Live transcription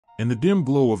In the dim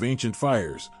glow of ancient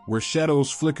fires, where shadows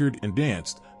flickered and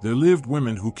danced, there lived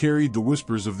women who carried the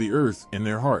whispers of the earth in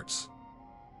their hearts.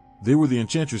 They were the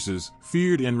enchantresses,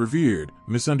 feared and revered,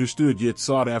 misunderstood yet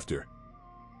sought after.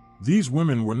 These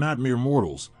women were not mere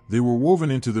mortals, they were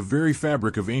woven into the very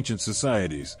fabric of ancient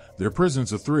societies, their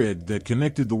presence a thread that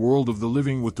connected the world of the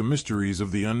living with the mysteries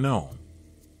of the unknown.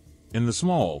 In the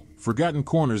small, forgotten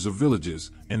corners of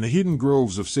villages, and the hidden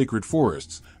groves of sacred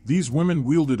forests, these women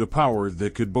wielded a power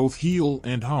that could both heal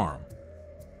and harm.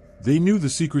 They knew the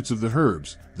secrets of the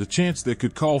herbs, the chants that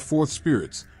could call forth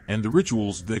spirits, and the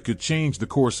rituals that could change the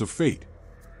course of fate.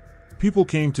 People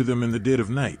came to them in the dead of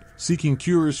night, seeking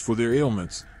cures for their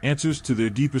ailments, answers to their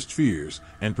deepest fears,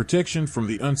 and protection from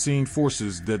the unseen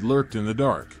forces that lurked in the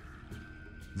dark.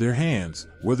 Their hands,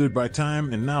 weathered by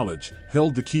time and knowledge,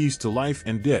 held the keys to life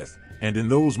and death, and in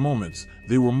those moments,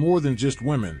 they were more than just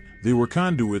women, they were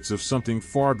conduits of something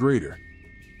far greater.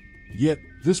 Yet,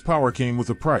 this power came with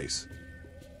a price.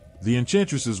 The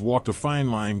enchantresses walked a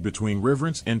fine line between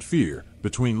reverence and fear,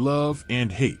 between love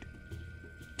and hate.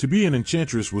 To be an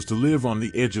enchantress was to live on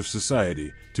the edge of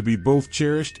society, to be both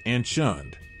cherished and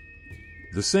shunned.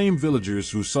 The same villagers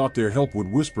who sought their help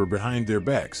would whisper behind their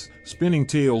backs, spinning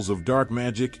tales of dark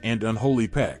magic and unholy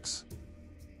pacts.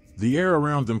 The air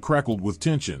around them crackled with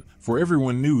tension, for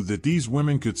everyone knew that these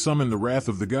women could summon the wrath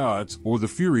of the gods or the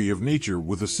fury of nature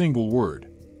with a single word.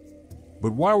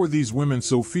 But why were these women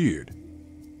so feared?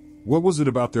 What was it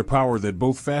about their power that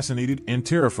both fascinated and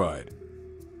terrified?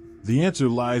 The answer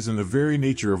lies in the very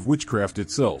nature of witchcraft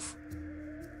itself.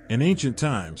 In ancient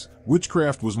times,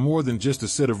 witchcraft was more than just a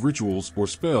set of rituals or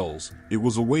spells, it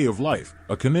was a way of life,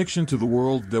 a connection to the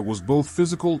world that was both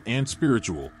physical and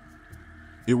spiritual.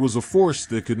 It was a force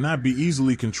that could not be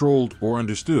easily controlled or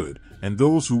understood, and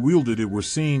those who wielded it were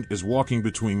seen as walking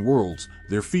between worlds,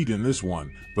 their feet in this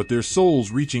one, but their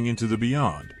souls reaching into the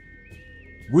beyond.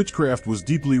 Witchcraft was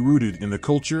deeply rooted in the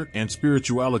culture and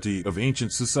spirituality of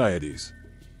ancient societies.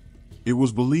 It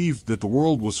was believed that the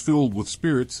world was filled with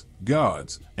spirits,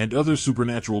 gods, and other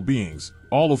supernatural beings,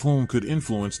 all of whom could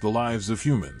influence the lives of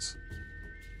humans.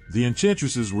 The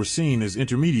enchantresses were seen as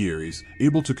intermediaries,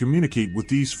 able to communicate with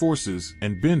these forces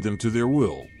and bend them to their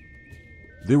will.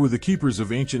 They were the keepers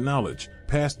of ancient knowledge,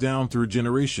 passed down through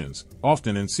generations,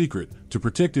 often in secret, to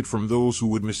protect it from those who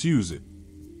would misuse it.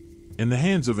 In the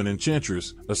hands of an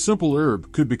enchantress, a simple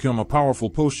herb could become a powerful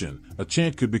potion, a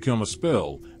chant could become a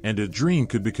spell, and a dream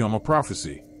could become a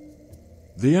prophecy.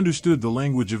 They understood the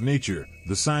language of nature,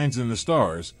 the signs in the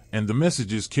stars, and the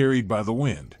messages carried by the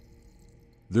wind.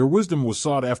 Their wisdom was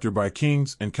sought after by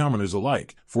kings and commoners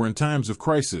alike, for in times of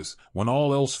crisis, when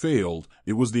all else failed,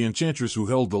 it was the enchantress who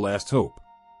held the last hope.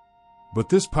 But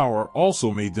this power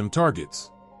also made them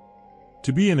targets.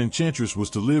 To be an enchantress was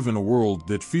to live in a world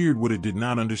that feared what it did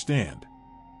not understand.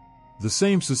 The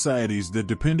same societies that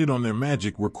depended on their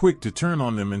magic were quick to turn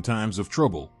on them in times of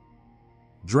trouble.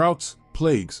 Droughts,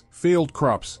 plagues, failed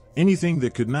crops, anything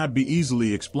that could not be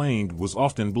easily explained was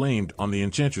often blamed on the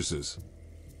enchantresses.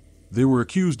 They were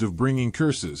accused of bringing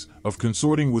curses, of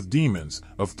consorting with demons,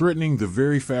 of threatening the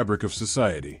very fabric of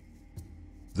society.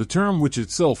 The term which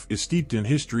itself is steeped in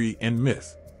history and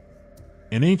myth.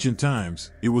 In ancient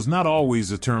times, it was not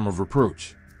always a term of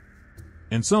reproach.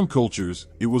 In some cultures,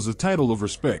 it was a title of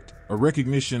respect, a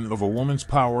recognition of a woman's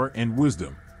power and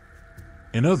wisdom.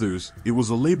 In others, it was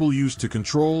a label used to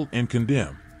control and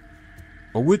condemn.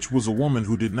 A witch was a woman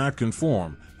who did not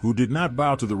conform, who did not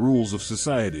bow to the rules of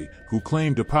society, who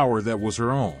claimed a power that was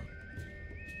her own.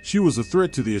 She was a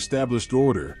threat to the established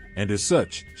order, and as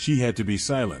such, she had to be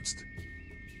silenced.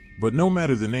 But no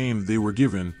matter the name they were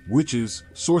given, witches,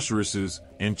 sorceresses,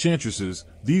 enchantresses,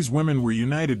 these women were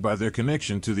united by their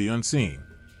connection to the unseen.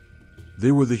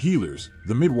 They were the healers,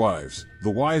 the midwives, the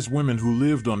wise women who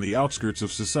lived on the outskirts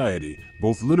of society,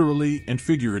 both literally and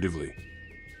figuratively.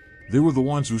 They were the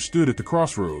ones who stood at the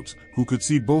crossroads, who could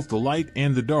see both the light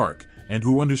and the dark, and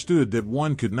who understood that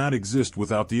one could not exist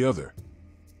without the other.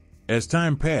 As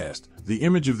time passed, the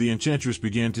image of the enchantress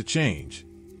began to change.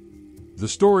 The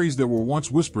stories that were once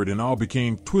whispered in awe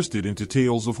became twisted into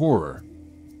tales of horror.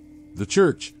 The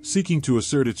church, seeking to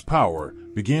assert its power,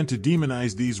 began to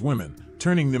demonize these women,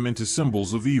 turning them into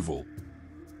symbols of evil.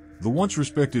 The once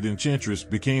respected enchantress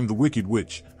became the wicked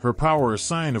witch, her power a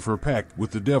sign of her pact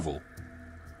with the devil.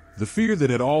 The fear that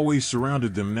had always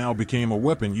surrounded them now became a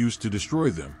weapon used to destroy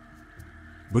them.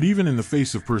 But even in the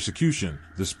face of persecution,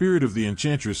 the spirit of the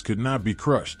enchantress could not be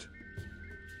crushed.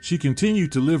 She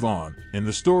continued to live on, in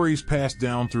the stories passed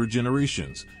down through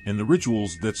generations, in the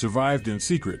rituals that survived in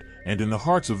secret, and in the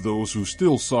hearts of those who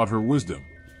still sought her wisdom.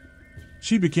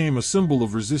 She became a symbol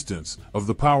of resistance, of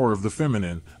the power of the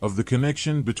feminine, of the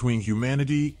connection between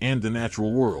humanity and the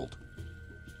natural world.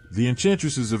 The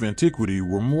enchantresses of antiquity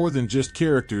were more than just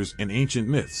characters in ancient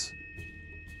myths.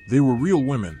 They were real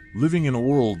women, living in a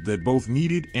world that both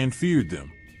needed and feared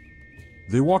them.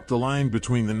 They walked the line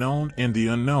between the known and the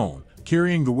unknown,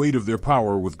 carrying the weight of their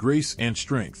power with grace and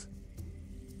strength.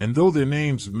 And though their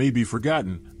names may be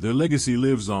forgotten, their legacy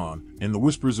lives on, in the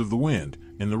whispers of the wind,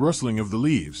 in the rustling of the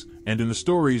leaves, and in the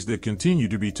stories that continue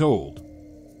to be told.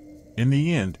 In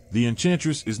the end, the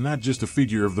enchantress is not just a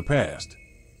figure of the past.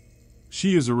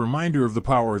 She is a reminder of the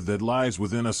power that lies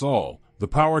within us all, the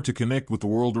power to connect with the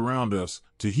world around us,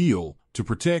 to heal, to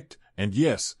protect, and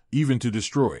yes, even to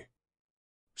destroy.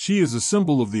 She is a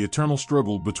symbol of the eternal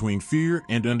struggle between fear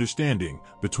and understanding,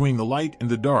 between the light and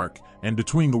the dark, and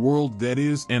between the world that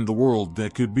is and the world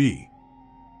that could be.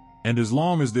 And as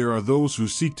long as there are those who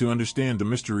seek to understand the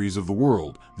mysteries of the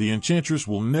world, the enchantress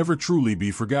will never truly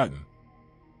be forgotten.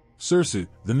 Circe,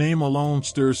 the name alone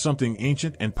stirs something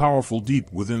ancient and powerful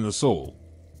deep within the soul.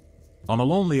 On a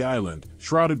lonely island,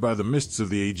 shrouded by the mists of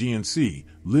the Aegean Sea,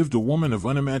 lived a woman of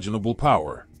unimaginable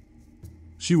power.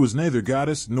 She was neither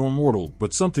goddess nor mortal,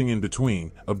 but something in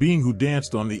between, a being who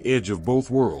danced on the edge of both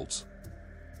worlds.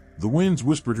 The winds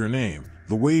whispered her name,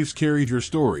 the waves carried her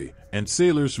story, and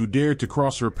sailors who dared to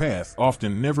cross her path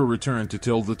often never returned to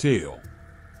tell the tale.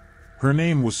 Her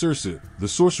name was Circe, the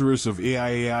sorceress of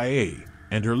Aiaia,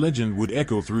 and her legend would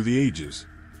echo through the ages.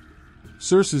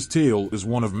 Circe's tale is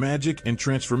one of magic and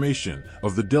transformation,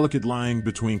 of the delicate line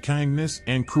between kindness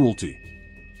and cruelty.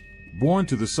 Born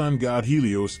to the sun god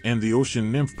Helios and the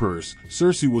ocean nymph Perse,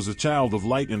 Circe was a child of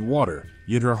light and water,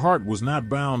 yet her heart was not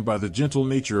bound by the gentle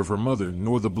nature of her mother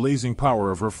nor the blazing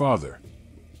power of her father.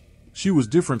 She was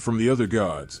different from the other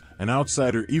gods, an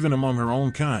outsider even among her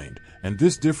own kind, and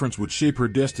this difference would shape her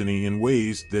destiny in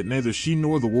ways that neither she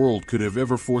nor the world could have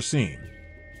ever foreseen.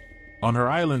 On her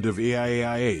island of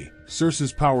Aiaia,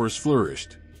 Circe's powers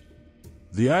flourished.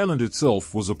 The island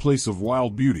itself was a place of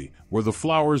wild beauty, where the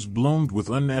flowers bloomed with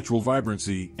unnatural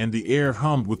vibrancy and the air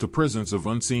hummed with the presence of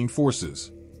unseen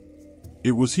forces.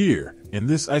 It was here, in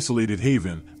this isolated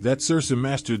haven, that Circe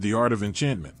mastered the art of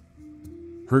enchantment.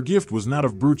 Her gift was not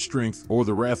of brute strength or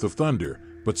the wrath of thunder,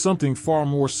 but something far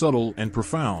more subtle and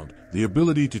profound, the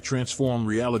ability to transform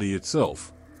reality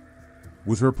itself.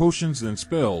 With her potions and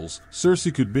spells, Circe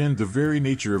could bend the very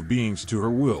nature of beings to her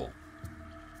will.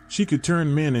 She could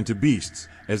turn men into beasts,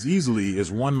 as easily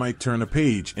as one might turn a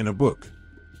page in a book.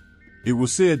 It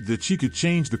was said that she could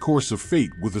change the course of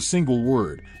fate with a single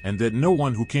word, and that no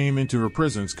one who came into her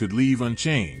presence could leave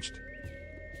unchanged.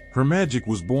 Her magic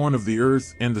was born of the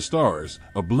earth and the stars,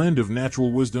 a blend of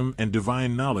natural wisdom and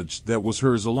divine knowledge that was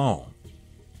hers alone.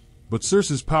 But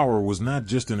Circe's power was not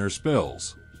just in her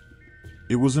spells.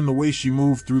 It was in the way she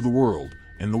moved through the world,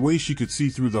 and the way she could see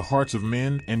through the hearts of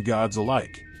men and gods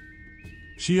alike.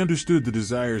 She understood the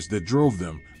desires that drove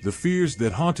them, the fears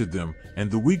that haunted them,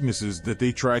 and the weaknesses that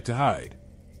they tried to hide.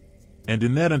 And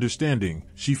in that understanding,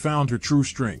 she found her true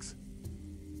strength.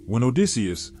 When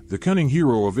Odysseus, the cunning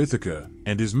hero of Ithaca,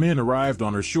 and his men arrived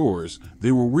on her shores,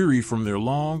 they were weary from their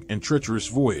long and treacherous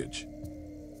voyage.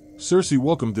 Circe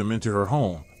welcomed them into her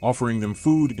home, offering them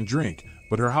food and drink,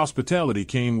 but her hospitality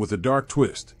came with a dark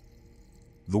twist.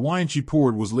 The wine she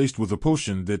poured was laced with a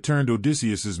potion that turned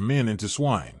Odysseus's men into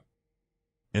swine.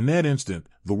 In that instant,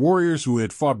 the warriors who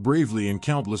had fought bravely in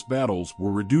countless battles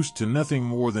were reduced to nothing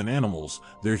more than animals,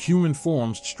 their human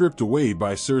forms stripped away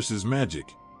by Circe's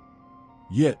magic.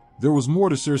 Yet, there was more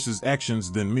to Circe's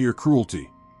actions than mere cruelty.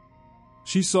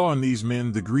 She saw in these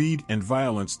men the greed and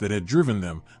violence that had driven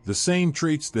them, the same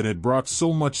traits that had brought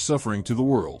so much suffering to the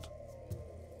world.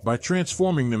 By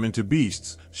transforming them into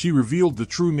beasts, she revealed the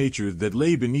true nature that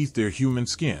lay beneath their human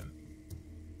skin.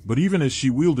 But even as she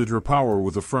wielded her power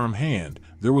with a firm hand,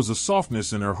 there was a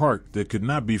softness in her heart that could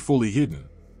not be fully hidden.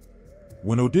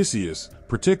 When Odysseus,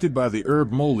 protected by the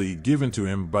herb moly given to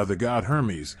him by the god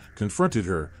Hermes, confronted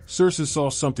her, Circe saw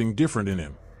something different in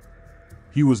him.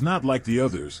 He was not like the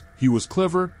others. He was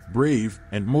clever, brave,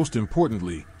 and most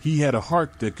importantly, he had a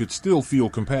heart that could still feel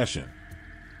compassion.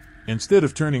 Instead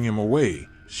of turning him away,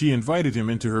 she invited him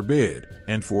into her bed,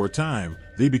 and for a time,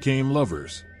 they became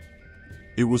lovers.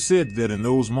 It was said that in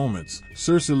those moments,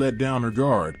 Circe let down her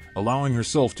guard, allowing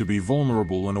herself to be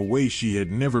vulnerable in a way she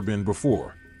had never been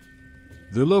before.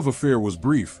 Their love affair was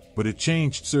brief, but it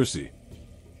changed Circe.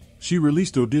 She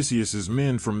released Odysseus's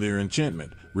men from their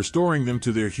enchantment, restoring them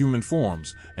to their human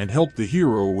forms, and helped the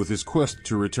hero with his quest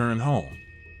to return home.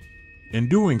 In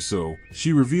doing so,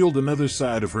 she revealed another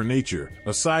side of her nature,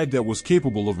 a side that was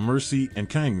capable of mercy and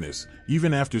kindness,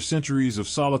 even after centuries of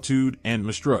solitude and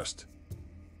mistrust.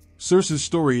 Circe's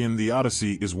story in the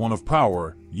Odyssey is one of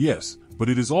power, yes, but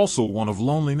it is also one of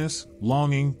loneliness,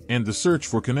 longing, and the search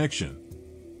for connection.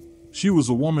 She was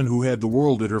a woman who had the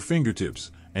world at her fingertips,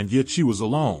 and yet she was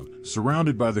alone,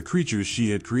 surrounded by the creatures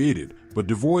she had created, but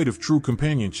devoid of true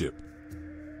companionship.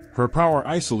 Her power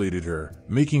isolated her,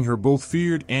 making her both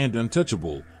feared and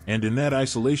untouchable, and in that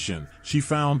isolation, she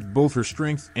found both her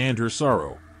strength and her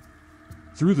sorrow.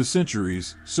 Through the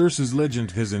centuries, Circe's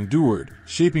legend has endured,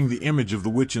 shaping the image of the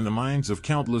witch in the minds of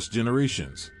countless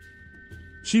generations.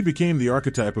 She became the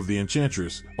archetype of the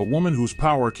enchantress, a woman whose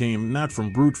power came not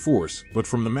from brute force, but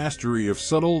from the mastery of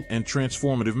subtle and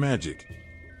transformative magic.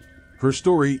 Her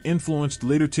story influenced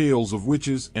later tales of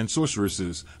witches and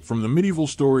sorceresses, from the medieval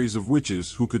stories of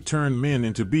witches who could turn men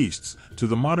into beasts, to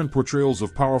the modern portrayals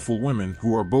of powerful women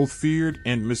who are both feared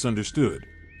and misunderstood.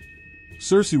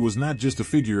 Circe was not just a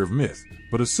figure of myth,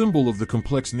 but a symbol of the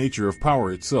complex nature of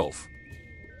power itself.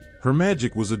 Her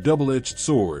magic was a double-edged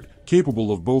sword,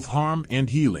 capable of both harm and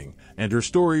healing, and her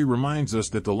story reminds us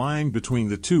that the line between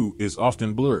the two is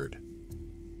often blurred.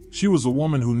 She was a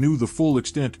woman who knew the full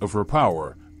extent of her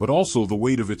power, but also the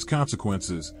weight of its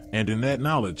consequences, and in that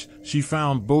knowledge, she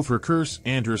found both her curse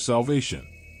and her salvation.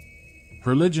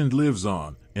 Her legend lives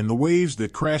on, in the waves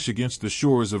that crash against the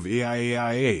shores of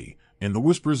Aiaia, in the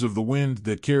whispers of the wind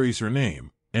that carries her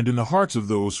name, and in the hearts of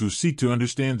those who seek to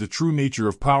understand the true nature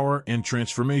of power and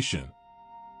transformation.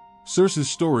 Circe's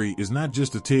story is not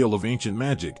just a tale of ancient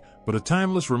magic, but a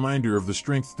timeless reminder of the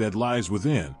strength that lies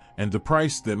within, and the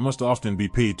price that must often be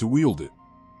paid to wield it.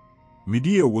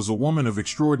 Medea was a woman of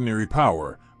extraordinary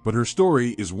power, but her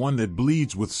story is one that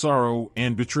bleeds with sorrow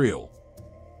and betrayal.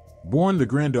 Born the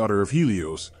granddaughter of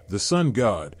Helios, the sun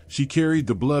god, she carried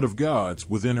the blood of gods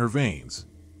within her veins.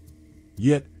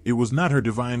 Yet, it was not her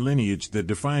divine lineage that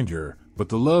defined her, but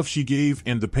the love she gave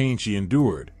and the pain she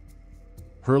endured.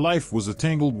 Her life was a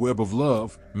tangled web of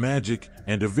love, magic,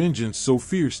 and a vengeance so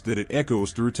fierce that it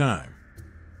echoes through time.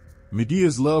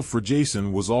 Medea's love for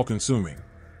Jason was all-consuming.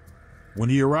 When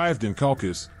he arrived in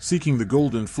Colchis, seeking the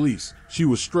golden fleece, she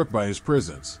was struck by his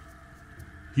presence.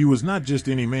 He was not just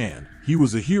any man, he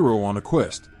was a hero on a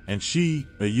quest, and she,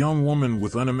 a young woman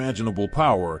with unimaginable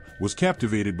power, was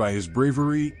captivated by his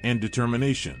bravery and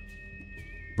determination.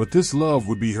 But this love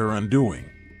would be her undoing.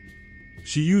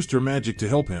 She used her magic to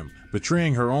help him,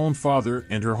 betraying her own father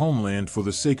and her homeland for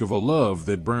the sake of a love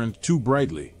that burned too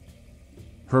brightly.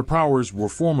 Her powers were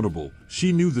formidable.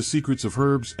 She knew the secrets of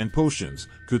herbs and potions,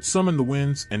 could summon the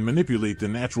winds and manipulate the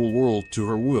natural world to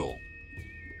her will.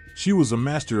 She was a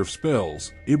master of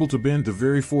spells, able to bend the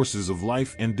very forces of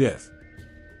life and death.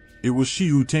 It was she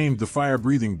who tamed the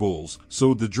fire-breathing bulls,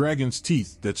 sowed the dragon's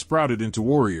teeth that sprouted into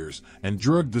warriors, and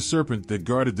drugged the serpent that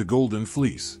guarded the golden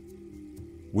fleece.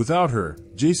 Without her,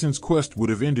 Jason's quest would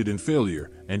have ended in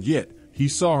failure, and yet, he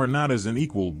saw her not as an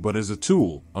equal but as a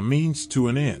tool, a means to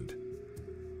an end.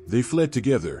 They fled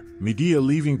together, Medea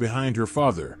leaving behind her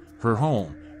father, her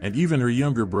home, and even her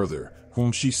younger brother,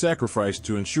 whom she sacrificed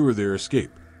to ensure their escape.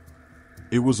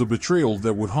 It was a betrayal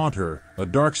that would haunt her, a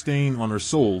dark stain on her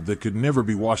soul that could never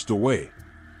be washed away.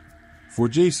 For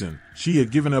Jason, she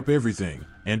had given up everything,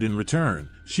 and in return,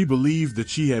 she believed that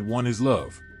she had won his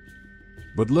love.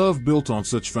 But love built on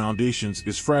such foundations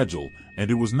is fragile, and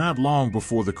it was not long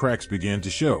before the cracks began to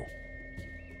show.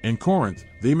 In Corinth,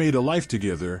 they made a life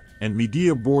together, and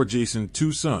Medea bore Jason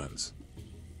 2 sons.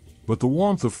 But the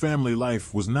warmth of family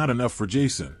life was not enough for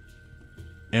Jason.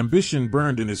 Ambition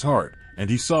burned in his heart, and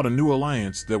he sought a new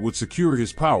alliance that would secure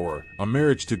his power, a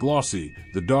marriage to Glauce,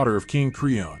 the daughter of King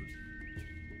Creon.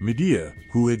 Medea,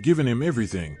 who had given him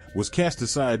everything, was cast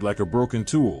aside like a broken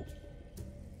tool.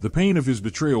 The pain of his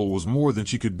betrayal was more than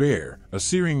she could bear, a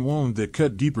searing wound that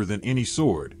cut deeper than any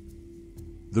sword.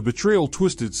 The betrayal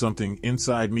twisted something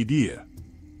inside Medea.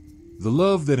 The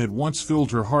love that had once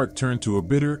filled her heart turned to a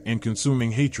bitter and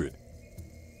consuming hatred.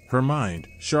 Her mind,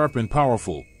 sharp and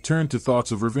powerful, turned to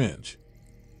thoughts of revenge.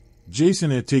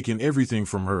 Jason had taken everything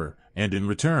from her, and in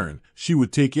return, she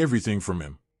would take everything from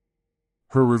him.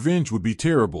 Her revenge would be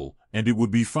terrible, and it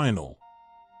would be final.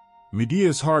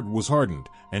 Medea's heart was hardened,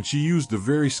 and she used the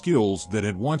very skills that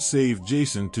had once saved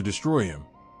Jason to destroy him.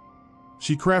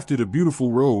 She crafted a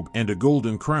beautiful robe and a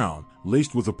golden crown,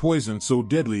 laced with a poison so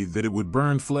deadly that it would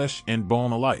burn flesh and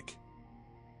bone alike.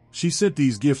 She sent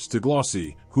these gifts to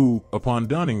Glauce, who, upon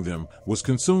donning them, was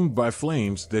consumed by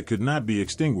flames that could not be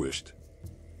extinguished.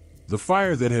 The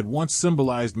fire that had once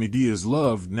symbolized Medea's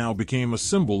love now became a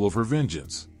symbol of her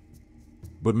vengeance.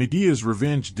 But Medea's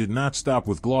revenge did not stop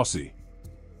with Glauce.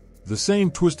 The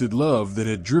same twisted love that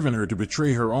had driven her to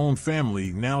betray her own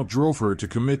family now drove her to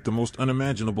commit the most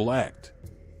unimaginable act.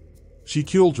 She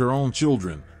killed her own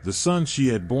children, the sons she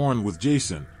had borne with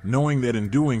Jason, knowing that in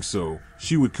doing so,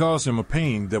 she would cause him a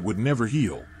pain that would never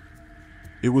heal.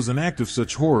 It was an act of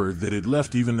such horror that it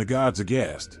left even the gods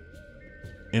aghast.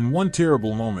 In one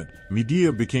terrible moment,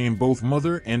 Medea became both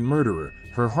mother and murderer,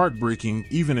 her heart breaking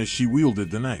even as she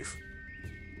wielded the knife.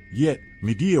 Yet,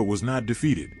 Medea was not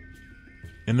defeated.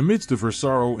 In the midst of her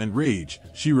sorrow and rage,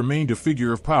 she remained a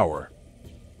figure of power.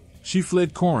 She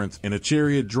fled Corinth in a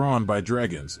chariot drawn by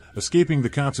dragons, escaping the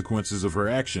consequences of her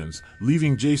actions,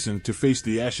 leaving Jason to face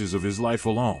the ashes of his life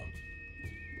alone.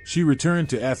 She returned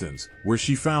to Athens, where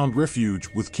she found refuge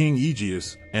with King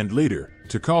Aegeus, and later,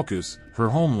 to Colchis, her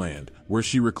homeland, where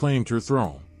she reclaimed her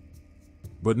throne.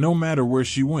 But no matter where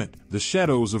she went, the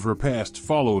shadows of her past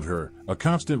followed her, a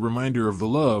constant reminder of the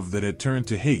love that had turned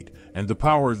to hate, and the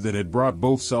power that had brought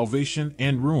both salvation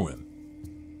and ruin.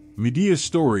 Medea's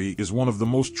story is one of the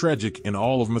most tragic in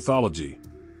all of mythology.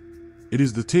 It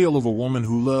is the tale of a woman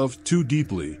who loved too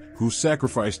deeply, who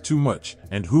sacrificed too much,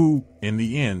 and who, in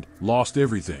the end, lost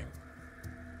everything.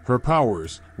 Her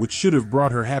powers, which should have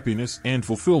brought her happiness and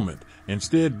fulfillment,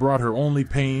 instead brought her only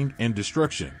pain and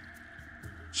destruction.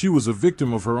 She was a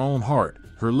victim of her own heart,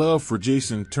 her love for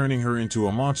Jason turning her into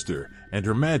a monster, and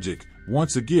her magic,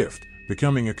 once a gift,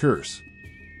 becoming a curse.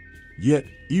 Yet,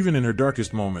 even in her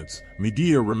darkest moments,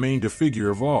 Medea remained a figure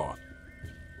of awe.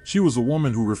 She was a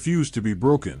woman who refused to be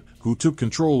broken, who took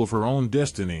control of her own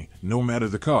destiny, no matter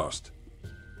the cost.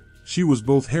 She was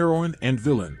both heroine and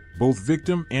villain, both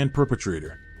victim and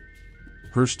perpetrator.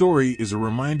 Her story is a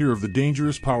reminder of the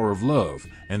dangerous power of love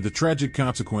and the tragic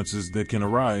consequences that can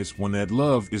arise when that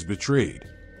love is betrayed.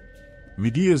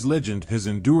 Medea's legend has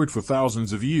endured for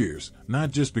thousands of years,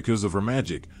 not just because of her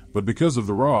magic, but because of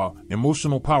the raw,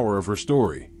 emotional power of her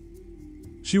story.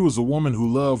 She was a woman who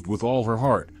loved with all her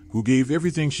heart, who gave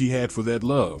everything she had for that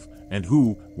love, and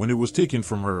who, when it was taken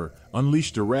from her,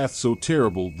 unleashed a wrath so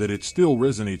terrible that it still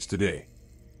resonates today.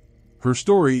 Her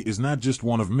story is not just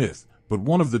one of myth, but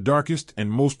one of the darkest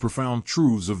and most profound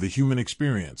truths of the human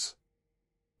experience.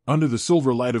 Under the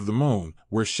silver light of the moon,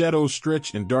 where shadows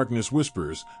stretch and darkness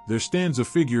whispers, there stands a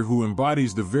figure who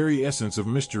embodies the very essence of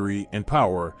mystery and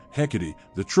power, Hecate,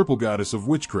 the triple goddess of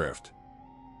witchcraft.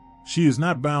 She is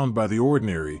not bound by the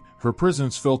ordinary, her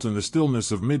presence felt in the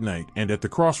stillness of midnight and at the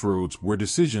crossroads where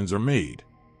decisions are made.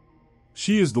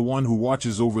 She is the one who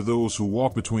watches over those who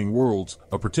walk between worlds,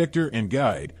 a protector and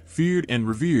guide, feared and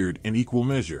revered in equal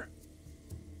measure.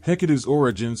 Hecate's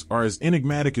origins are as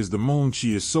enigmatic as the moon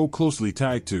she is so closely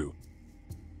tied to.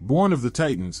 Born of the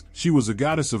Titans, she was a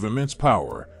goddess of immense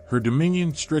power, her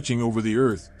dominion stretching over the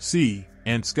earth, sea,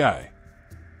 and sky.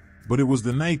 But it was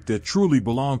the night that truly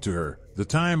belonged to her, the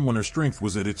time when her strength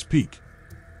was at its peak.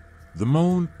 The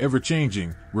moon,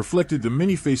 ever-changing, reflected the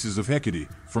many faces of Hecate,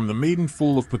 from the maiden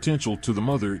full of potential to the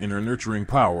mother in her nurturing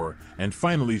power, and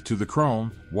finally to the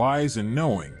crone, wise and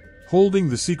knowing, holding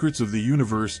the secrets of the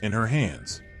universe in her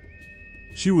hands.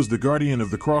 She was the guardian of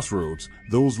the crossroads,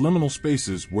 those liminal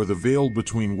spaces where the veil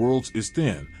between worlds is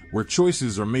thin, where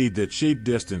choices are made that shape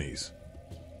destinies.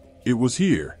 It was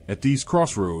here, at these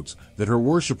crossroads, that her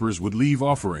worshippers would leave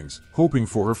offerings, hoping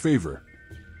for her favor.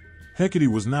 Hecate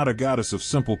was not a goddess of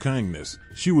simple kindness,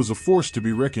 she was a force to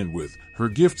be reckoned with, her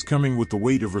gifts coming with the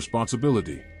weight of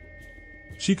responsibility.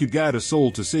 She could guide a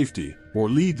soul to safety, or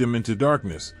lead them into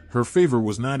darkness. Her favor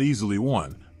was not easily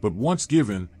won, but once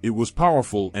given, it was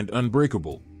powerful and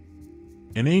unbreakable.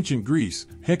 In ancient Greece,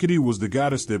 Hecate was the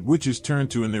goddess that witches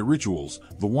turned to in their rituals,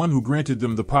 the one who granted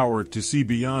them the power to see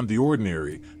beyond the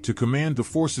ordinary, to command the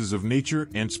forces of nature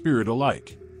and spirit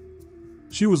alike.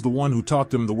 She was the one who taught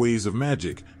them the ways of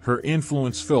magic, her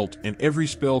influence felt in every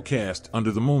spell cast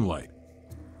under the moonlight.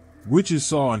 Witches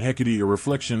saw in Hecate a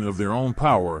reflection of their own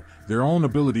power, their own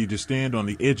ability to stand on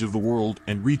the edge of the world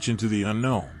and reach into the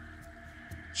unknown.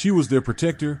 She was their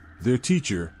protector, their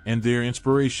teacher, and their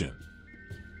inspiration.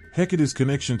 Hecate's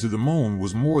connection to the moon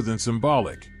was more than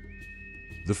symbolic.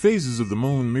 The phases of the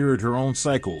moon mirrored her own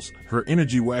cycles, her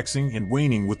energy waxing and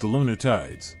waning with the lunar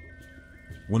tides.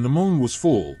 When the moon was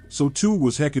full, so too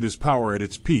was Hecate's power at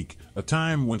its peak, a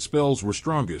time when spells were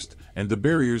strongest and the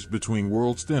barriers between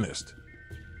worlds thinnest.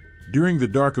 During the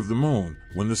dark of the moon,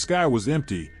 when the sky was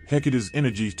empty, Hecate's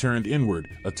energy turned inward,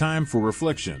 a time for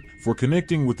reflection, for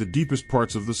connecting with the deepest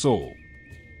parts of the soul.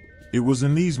 It was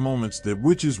in these moments that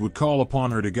witches would call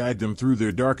upon her to guide them through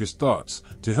their darkest thoughts,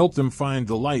 to help them find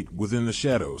the light within the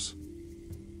shadows.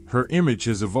 Her image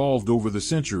has evolved over the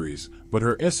centuries, but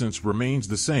her essence remains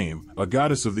the same, a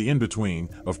goddess of the in-between,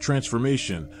 of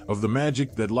transformation, of the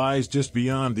magic that lies just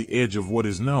beyond the edge of what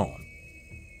is known.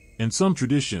 In some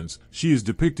traditions, she is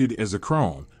depicted as a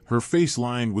crone, her face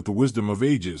lined with the wisdom of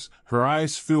ages, her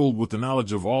eyes filled with the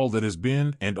knowledge of all that has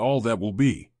been and all that will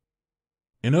be.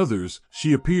 In others,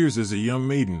 she appears as a young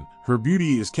maiden. Her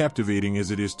beauty is captivating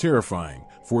as it is terrifying,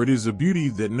 for it is a beauty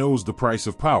that knows the price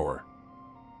of power.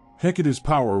 Hecate's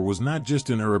power was not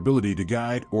just in her ability to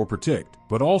guide or protect,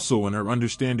 but also in her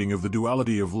understanding of the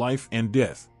duality of life and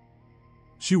death.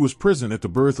 She was present at the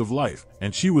birth of life,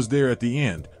 and she was there at the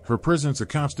end, her presence a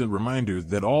constant reminder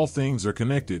that all things are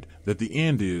connected, that the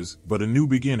end is but a new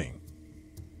beginning.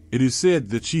 It is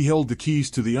said that she held the keys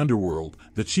to the underworld,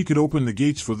 that she could open the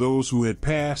gates for those who had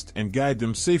passed and guide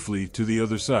them safely to the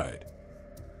other side.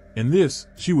 In this,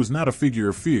 she was not a figure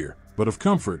of fear, but of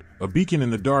comfort, a beacon in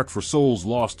the dark for souls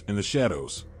lost in the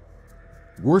shadows.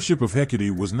 Worship of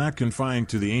Hecate was not confined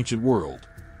to the ancient world.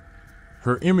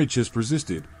 Her image has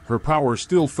persisted, her power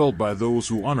still felt by those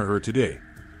who honor her today.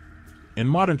 In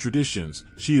modern traditions,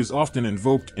 she is often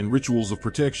invoked in rituals of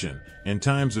protection, in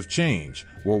times of change,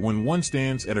 or when one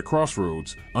stands at a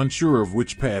crossroads, unsure of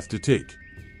which path to take.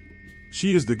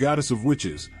 She is the goddess of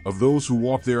witches, of those who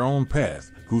walk their own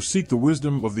path, who seek the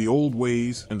wisdom of the old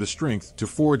ways and the strength to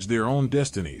forge their own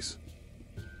destinies.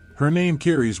 Her name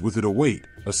carries with it a weight,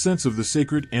 a sense of the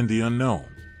sacred and the unknown.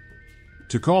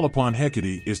 To call upon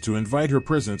Hecate is to invite her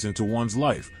presence into one's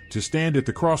life, to stand at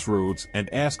the crossroads and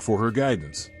ask for her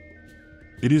guidance.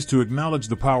 It is to acknowledge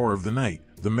the power of the night,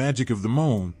 the magic of the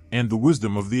moon, and the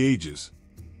wisdom of the ages.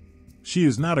 She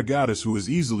is not a goddess who is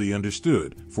easily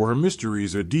understood, for her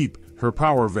mysteries are deep, her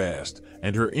power vast,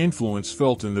 and her influence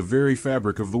felt in the very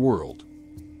fabric of the world.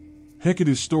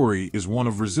 Hecate's story is one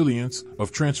of resilience,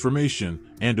 of transformation,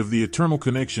 and of the eternal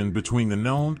connection between the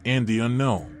known and the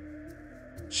unknown.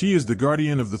 She is the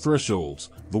guardian of the thresholds,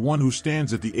 the one who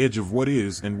stands at the edge of what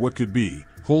is and what could be,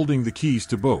 holding the keys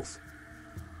to both.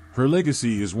 Her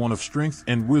legacy is one of strength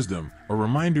and wisdom, a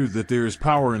reminder that there is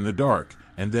power in the dark,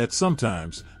 and that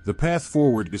sometimes the path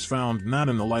forward is found not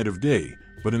in the light of day,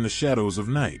 but in the shadows of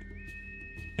night.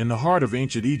 In the heart of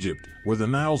ancient Egypt, where the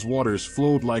Nile's waters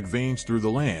flowed like veins through the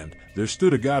land, there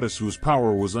stood a goddess whose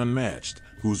power was unmatched,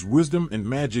 whose wisdom and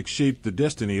magic shaped the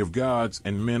destiny of gods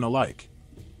and men alike.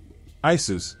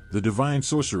 Isis, the divine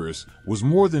sorceress, was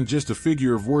more than just a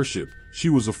figure of worship. She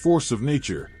was a force of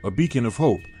nature, a beacon of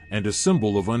hope, and a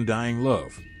symbol of undying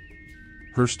love.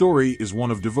 Her story is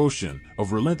one of devotion,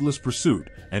 of relentless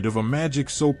pursuit, and of a magic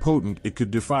so potent it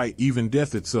could defy even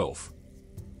death itself.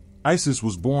 Isis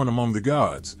was born among the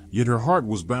gods, yet her heart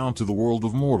was bound to the world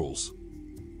of mortals.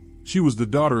 She was the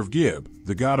daughter of Geb,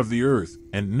 the god of the earth,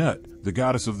 and Nut, the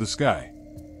goddess of the sky.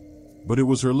 But it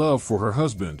was her love for her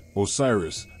husband,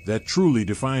 Osiris, that truly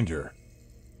defined her.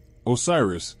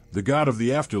 Osiris, the god of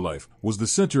the afterlife, was the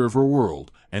center of her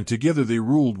world, and together they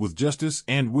ruled with justice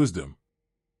and wisdom.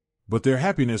 But their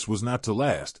happiness was not to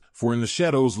last, for in the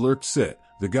shadows lurked Set,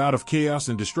 the god of chaos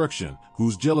and destruction,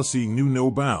 whose jealousy knew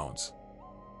no bounds.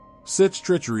 Set's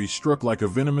treachery struck like a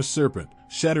venomous serpent,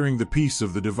 shattering the peace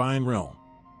of the divine realm.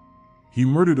 He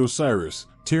murdered Osiris,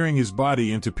 tearing his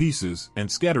body into pieces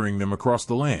and scattering them across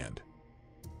the land.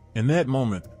 In that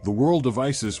moment, the world of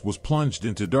Isis was plunged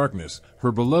into darkness,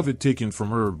 her beloved taken from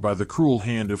her by the cruel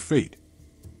hand of fate.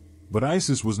 But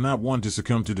Isis was not one to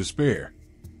succumb to despair.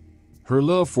 Her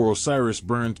love for Osiris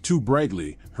burned too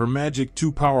brightly, her magic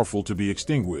too powerful to be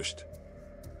extinguished.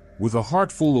 With a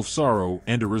heart full of sorrow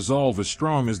and a resolve as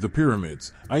strong as the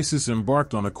pyramids, Isis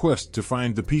embarked on a quest to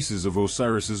find the pieces of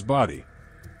Osiris's body.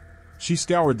 She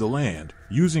scoured the land,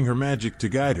 using her magic to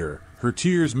guide her, her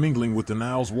tears mingling with the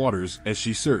Nile's waters as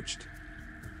she searched.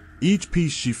 Each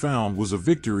piece she found was a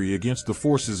victory against the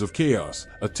forces of chaos,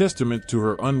 a testament to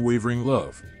her unwavering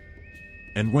love.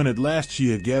 And when at last she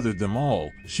had gathered them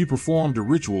all, she performed a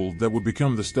ritual that would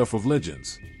become the stuff of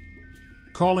legends.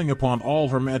 Calling upon all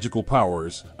her magical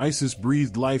powers, Isis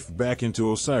breathed life back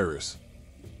into Osiris.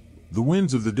 The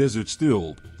winds of the desert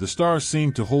stilled, the stars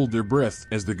seemed to hold their breath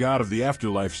as the god of the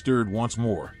afterlife stirred once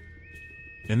more.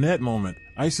 In that moment,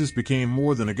 Isis became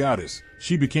more than a goddess,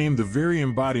 she became the very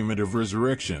embodiment of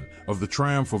resurrection, of the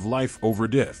triumph of life over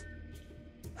death.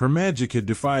 Her magic had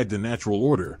defied the natural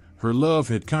order, her love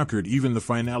had conquered even the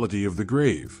finality of the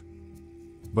grave.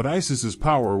 But Isis's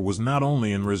power was not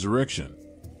only in resurrection.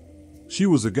 She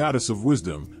was a goddess of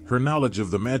wisdom, her knowledge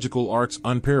of the magical arts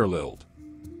unparalleled.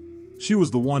 She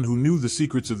was the one who knew the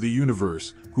secrets of the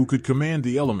universe, who could command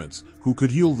the elements, who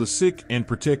could heal the sick and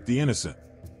protect the innocent.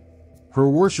 Her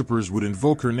worshippers would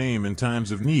invoke her name in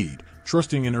times of need,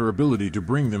 trusting in her ability to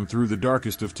bring them through the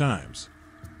darkest of times.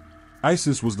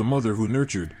 Isis was the mother who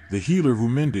nurtured, the healer who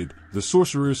mended, the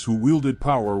sorceress who wielded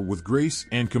power with grace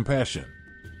and compassion.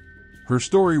 Her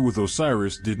story with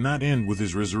Osiris did not end with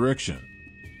his resurrection.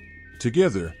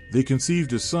 Together, they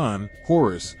conceived a son,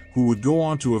 Horus, who would go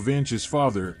on to avenge his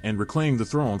father and reclaim the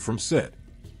throne from Set.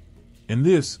 In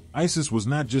this, Isis was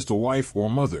not just a wife or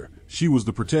mother, she was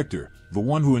the protector, the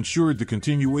one who ensured the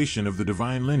continuation of the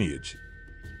divine lineage.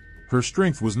 Her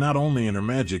strength was not only in her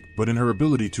magic but in her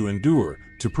ability to endure,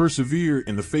 to persevere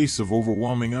in the face of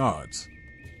overwhelming odds.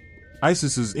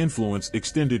 Isis's influence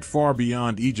extended far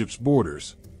beyond Egypt's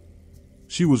borders.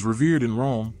 She was revered in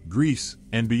Rome, Greece,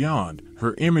 and beyond,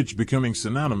 her image becoming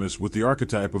synonymous with the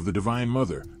archetype of the divine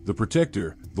mother, the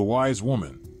protector, the wise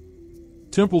woman.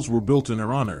 Temples were built in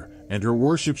her honor, and her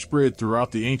worship spread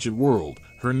throughout the ancient world,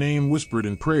 her name whispered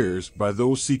in prayers by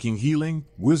those seeking healing,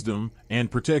 wisdom, and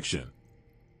protection.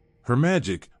 Her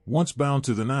magic, once bound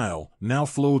to the Nile, now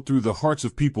flowed through the hearts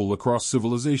of people across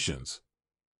civilizations.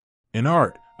 In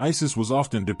art, Isis was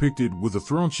often depicted with a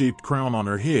throne-shaped crown on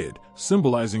her head,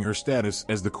 symbolizing her status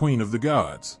as the queen of the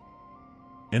gods.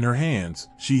 In her hands,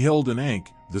 she held an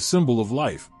ankh, the symbol of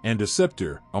life, and a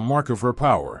scepter, a mark of her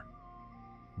power.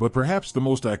 But perhaps the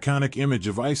most iconic image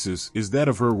of Isis is that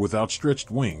of her with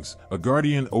outstretched wings, a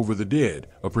guardian over the dead,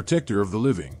 a protector of the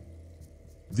living.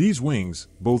 These wings,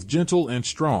 both gentle and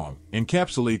strong,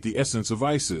 encapsulate the essence of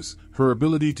Isis, her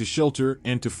ability to shelter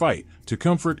and to fight, to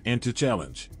comfort and to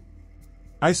challenge.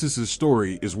 Isis's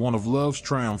story is one of love's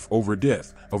triumph over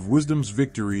death, of wisdom's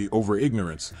victory over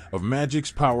ignorance, of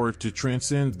magic's power to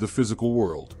transcend the physical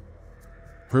world.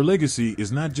 Her legacy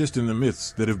is not just in the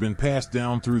myths that have been passed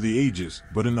down through the ages,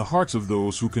 but in the hearts of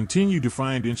those who continue to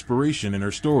find inspiration in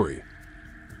her story.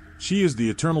 She is the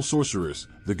eternal sorceress,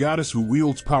 the goddess who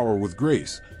wields power with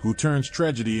grace, who turns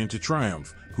tragedy into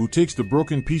triumph, who takes the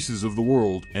broken pieces of the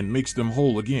world and makes them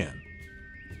whole again.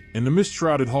 In the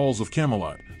mist-shrouded halls of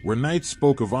Camelot, where knights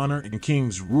spoke of honor and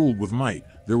kings ruled with might,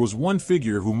 there was one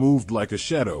figure who moved like a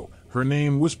shadow, her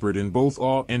name whispered in both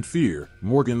awe and fear,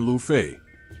 Morgan Le Fay.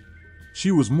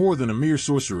 She was more than a mere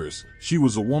sorceress, she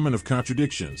was a woman of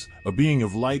contradictions, a being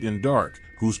of light and dark,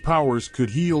 whose powers could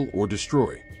heal or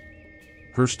destroy.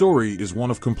 Her story is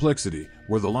one of complexity,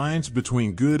 where the lines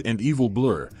between good and evil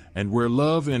blur, and where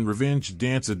love and revenge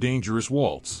dance a dangerous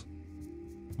waltz.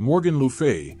 Morgan Le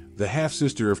Fay, the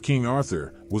half-sister of King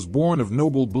Arthur, was born of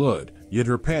noble blood, yet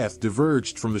her path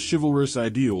diverged from the chivalrous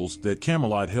ideals that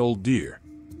Camelot held dear.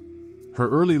 Her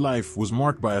early life was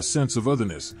marked by a sense of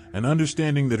otherness, an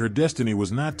understanding that her destiny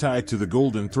was not tied to the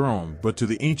golden throne but to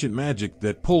the ancient magic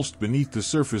that pulsed beneath the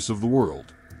surface of the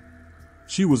world.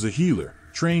 She was a healer,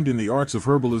 trained in the arts of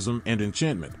herbalism and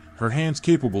enchantment, her hands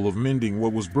capable of mending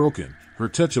what was broken, her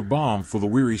touch a balm for the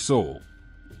weary soul.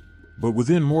 But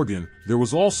within Morgan, there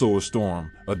was also a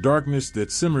storm, a darkness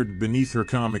that simmered beneath her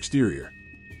calm exterior.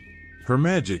 Her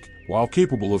magic, while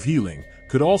capable of healing,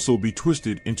 could also be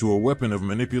twisted into a weapon of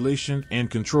manipulation and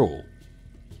control.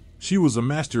 She was a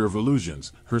master of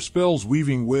illusions, her spells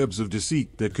weaving webs of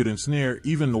deceit that could ensnare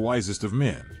even the wisest of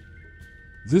men.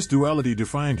 This duality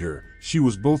defined her, she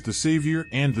was both the savior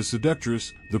and the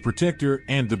seductress, the protector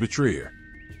and the betrayer.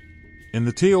 In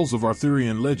the tales of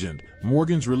Arthurian legend,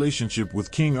 Morgan's relationship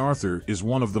with King Arthur is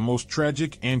one of the most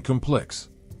tragic and complex.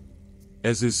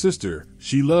 As his sister,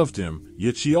 she loved him,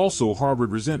 yet she also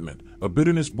harbored resentment, a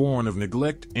bitterness born of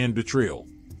neglect and betrayal.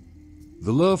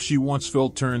 The love she once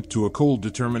felt turned to a cold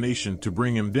determination to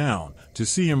bring him down, to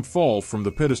see him fall from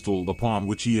the pedestal upon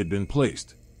which he had been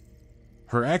placed.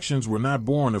 Her actions were not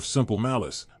born of simple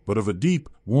malice, but of a deep,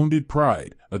 wounded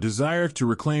pride, a desire to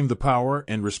reclaim the power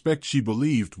and respect she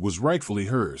believed was rightfully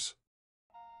hers.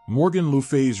 Morgan Le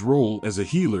Fay's role as a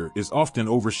healer is often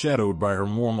overshadowed by her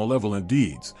more malevolent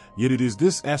deeds, yet it is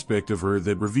this aspect of her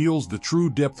that reveals the true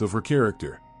depth of her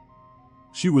character.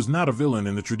 She was not a villain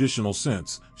in the traditional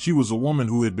sense, she was a woman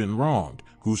who had been wronged,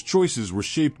 whose choices were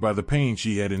shaped by the pain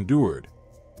she had endured.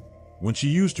 When she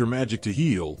used her magic to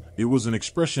heal, it was an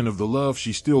expression of the love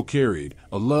she still carried,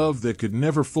 a love that could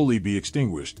never fully be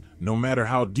extinguished, no matter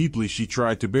how deeply she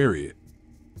tried to bury it.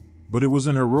 But it was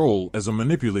in her role as a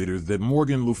manipulator that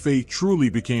Morgan Le Fay truly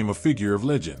became a figure of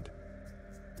legend.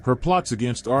 Her plots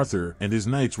against Arthur and his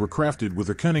knights were crafted with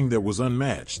a cunning that was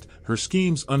unmatched, her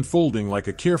schemes unfolding like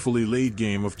a carefully laid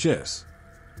game of chess.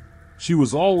 She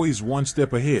was always one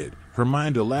step ahead, her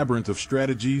mind a labyrinth of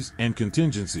strategies and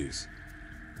contingencies.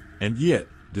 And yet,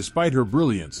 despite her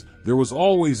brilliance, there was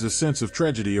always a sense of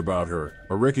tragedy about her,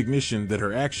 a recognition that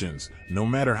her actions, no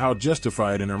matter how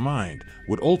justified in her mind,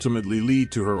 would ultimately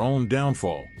lead to her own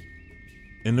downfall.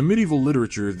 In the medieval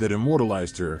literature that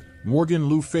immortalized her, Morgan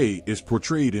Le Fay is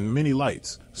portrayed in many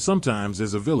lights, sometimes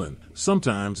as a villain,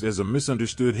 sometimes as a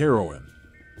misunderstood heroine.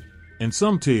 In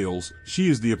some tales, she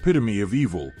is the epitome of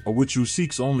evil, a witch who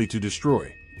seeks only to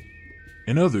destroy.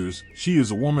 In others, she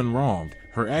is a woman wronged,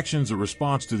 her actions a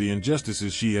response to the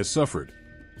injustices she has suffered.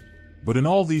 But in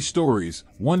all these stories,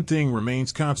 one thing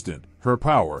remains constant: her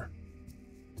power.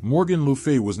 Morgan Le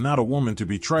Fay was not a woman to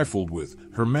be trifled with,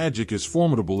 her magic as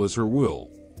formidable as her will.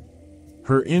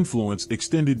 Her influence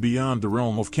extended beyond the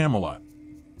realm of Camelot.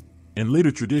 In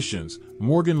later traditions,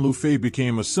 Morgan Le Fay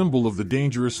became a symbol of the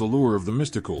dangerous allure of the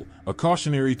mystical, a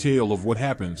cautionary tale of what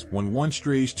happens when one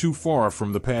strays too far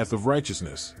from the path of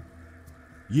righteousness.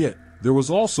 Yet, there was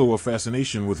also a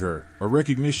fascination with her, a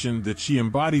recognition that she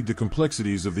embodied the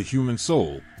complexities of the human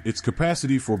soul, its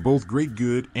capacity for both great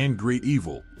good and great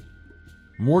evil.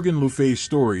 Morgan Le Fay's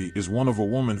story is one of a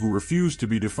woman who refused to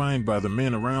be defined by the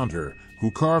men around her,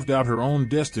 who carved out her own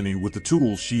destiny with the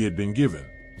tools she had been given.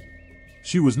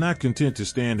 She was not content to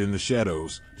stand in the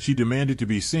shadows, she demanded to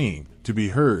be seen, to be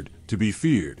heard, to be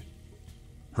feared.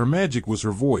 Her magic was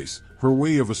her voice, her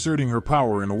way of asserting her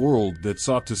power in a world that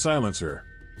sought to silence her.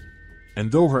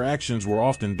 And though her actions were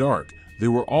often dark, they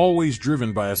were always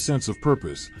driven by a sense of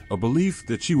purpose, a belief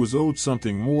that she was owed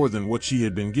something more than what she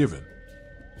had been given.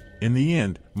 In the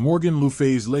end, Morgan Le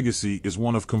Fay's legacy is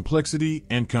one of complexity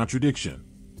and contradiction.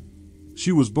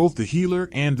 She was both the healer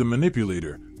and the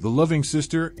manipulator, the loving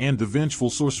sister and the vengeful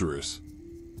sorceress.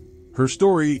 Her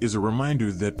story is a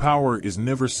reminder that power is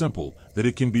never simple, that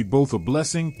it can be both a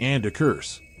blessing and a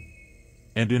curse.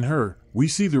 And in her, we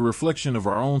see the reflection of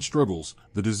our own struggles,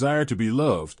 the desire to be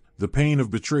loved, the pain of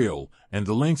betrayal, and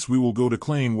the lengths we will go to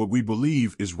claim what we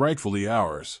believe is rightfully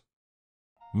ours.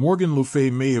 Morgan Le Fay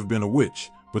may have been a witch,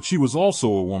 but she was also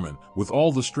a woman, with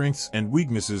all the strengths and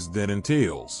weaknesses that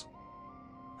entails.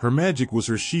 Her magic was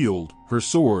her shield, her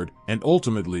sword, and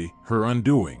ultimately, her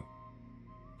undoing.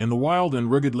 In the wild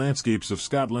and rugged landscapes of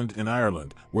Scotland and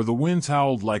Ireland, where the winds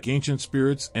howled like ancient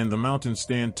spirits and the mountains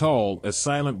stand tall as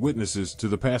silent witnesses to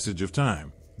the passage of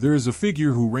time, there is a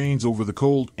figure who reigns over the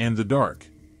cold and the dark.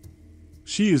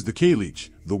 She is the Cailleach,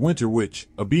 the winter witch,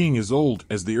 a being as old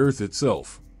as the earth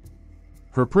itself.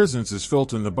 Her presence is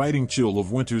felt in the biting chill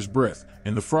of winter's breath,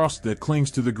 in the frost that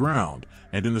clings to the ground,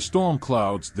 and in the storm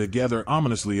clouds that gather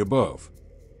ominously above.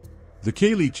 The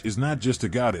Cailleach is not just a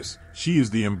goddess, she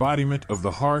is the embodiment of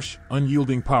the harsh,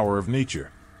 unyielding power of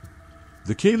nature.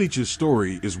 The Cailleach's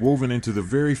story is woven into the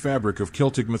very fabric of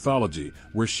Celtic mythology,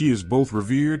 where she is both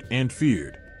revered and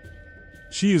feared.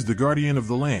 She is the guardian of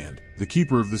the land, the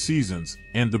keeper of the seasons,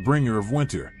 and the bringer of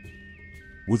winter.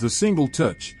 With a single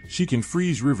touch, she can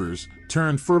freeze rivers,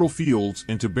 turn fertile fields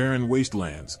into barren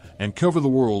wastelands, and cover the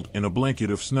world in a blanket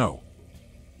of snow.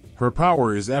 Her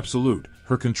power is absolute,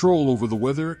 her control over the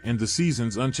weather and the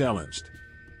seasons unchallenged.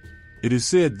 It is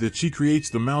said that she creates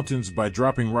the mountains by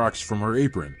dropping rocks from her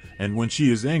apron, and when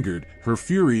she is angered, her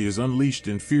fury is unleashed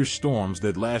in fierce storms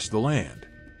that lash the land.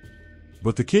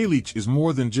 But the Cailleach is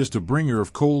more than just a bringer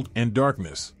of cold and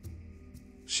darkness.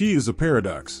 She is a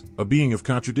paradox, a being of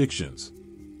contradictions.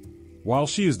 While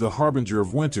she is the harbinger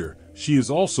of winter, she is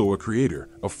also a creator,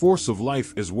 a force of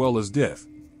life as well as death.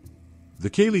 The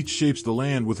Cailleach shapes the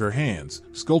land with her hands,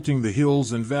 sculpting the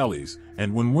hills and valleys,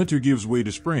 and when winter gives way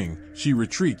to spring, she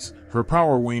retreats, her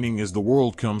power waning as the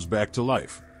world comes back to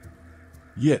life.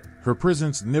 Yet, her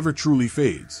presence never truly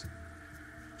fades.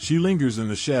 She lingers in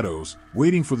the shadows,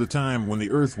 waiting for the time when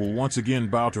the earth will once again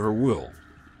bow to her will.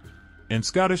 In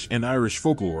Scottish and Irish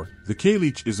folklore, the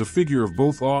Cailleach is a figure of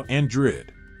both awe and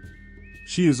dread.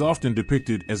 She is often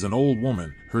depicted as an old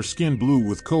woman, her skin blue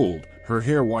with cold, her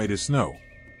hair white as snow.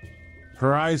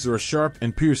 Her eyes are sharp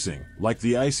and piercing, like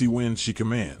the icy winds she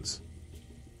commands.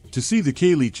 To see the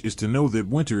Cailleach is to know that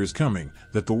winter is coming,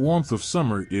 that the warmth of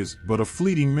summer is but a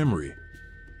fleeting memory.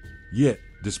 Yet,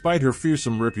 despite her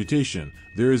fearsome reputation,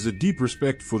 there is a deep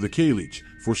respect for the Cailleach,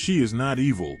 for she is not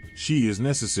evil, she is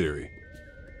necessary.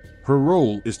 Her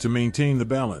role is to maintain the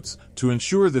balance, to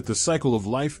ensure that the cycle of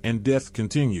life and death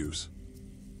continues.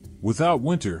 Without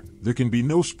winter, there can be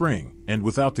no spring, and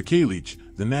without the Cailleach,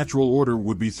 the natural order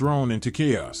would be thrown into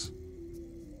chaos.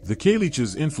 The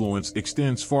Cailleach's influence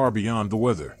extends far beyond the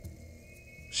weather.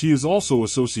 She is also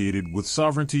associated with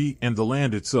sovereignty and the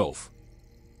land itself.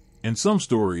 In some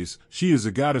stories, she is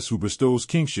a goddess who bestows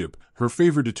kingship, her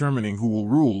favor determining who will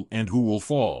rule and who will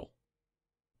fall.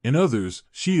 In others,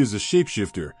 she is a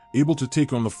shapeshifter, able to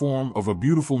take on the form of a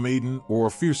beautiful maiden or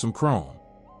a fearsome crone.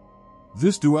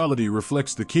 This duality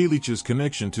reflects the Cailleach's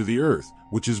connection to the earth,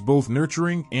 which is both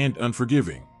nurturing and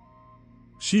unforgiving.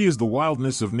 She is the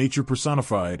wildness of nature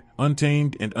personified,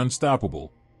 untamed and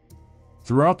unstoppable.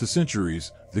 Throughout the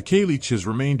centuries, the Cailleach has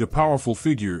remained a powerful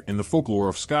figure in the folklore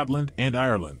of Scotland and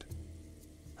Ireland.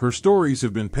 Her stories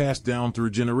have been passed down through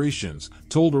generations,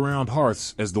 told around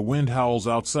hearths as the wind howls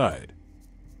outside.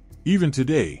 Even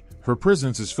today, Her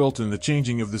presence is felt in the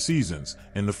changing of the seasons,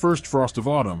 in the first frost of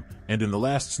autumn, and in the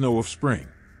last snow of spring.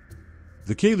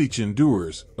 The Camelot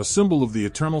endures, a symbol of the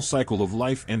eternal cycle of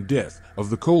life and death, of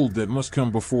the cold that must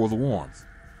come before the warmth.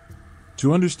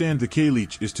 To understand the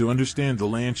Camelot is to understand the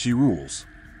land she rules.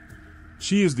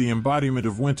 She is the embodiment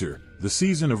of winter, the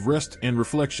season of rest and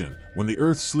reflection, when the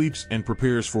earth sleeps and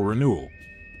prepares for renewal.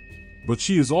 But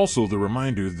she is also the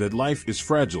reminder that life is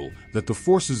fragile, that the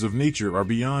forces of nature are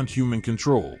beyond human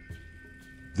control.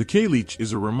 The Camelot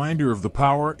is a reminder of the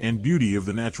power and beauty of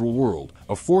the natural world,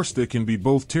 a force that can be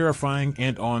both terrifying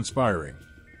and awe-inspiring.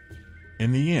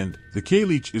 In the end, the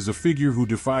Camelot is a figure who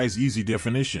defies easy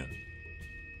definition.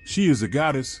 She is a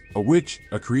goddess, a witch,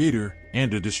 a creator,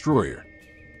 and a destroyer.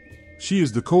 She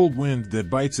is the cold wind that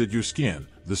bites at your skin,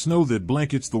 the snow that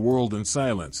blankets the world in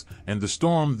silence, and the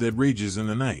storm that rages in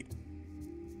the night.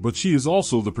 But she is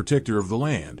also the protector of the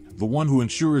land, the one who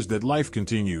ensures that life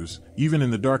continues, even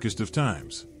in the darkest of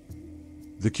times.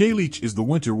 The Camelot is the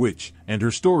winter witch, and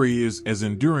her story is as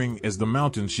enduring as the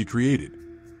mountains she created.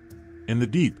 In the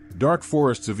deep, dark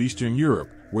forests of Eastern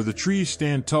Europe, where the trees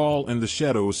stand tall and the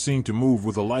shadows seem to move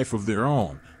with a life of their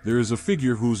own, there is a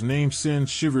figure whose name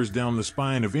sends shivers down the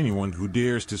spine of anyone who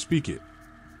dares to speak it.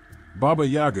 Baba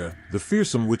Yaga, the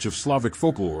fearsome witch of Slavic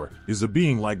folklore, is a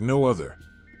being like no other.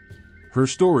 Her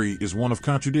story is one of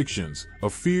contradictions,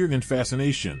 of fear and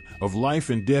fascination, of life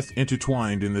and death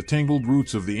intertwined in the tangled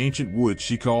roots of the ancient wood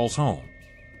she calls home.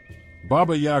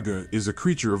 Baba Yaga is a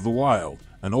creature of the wild,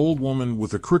 an old woman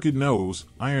with a crooked nose,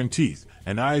 iron teeth,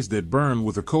 and eyes that burn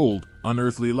with a cold,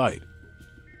 unearthly light.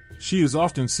 She is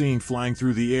often seen flying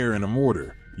through the air in a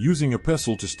mortar, using a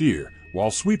pestle to steer,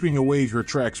 while sweeping away her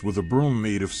tracks with a broom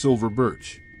made of silver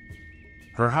birch.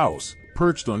 Her house,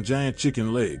 perched on giant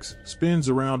chicken legs, spins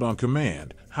around on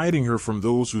command, hiding her from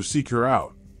those who seek her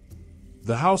out.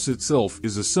 The house itself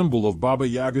is a symbol of Baba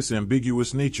Yaga's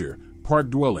ambiguous nature, part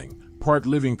dwelling, part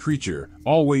living creature,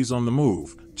 always on the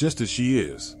move, just as she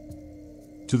is.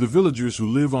 To the villagers who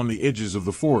live on the edges of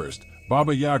the forest,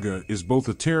 Baba Yaga is both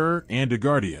a terror and a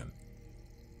guardian.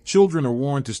 Children are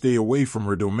warned to stay away from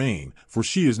her domain, for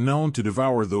she is known to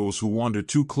devour those who wander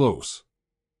too close.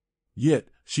 Yet,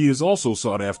 she is also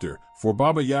sought after, for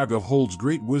Baba Yaga holds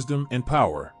great wisdom and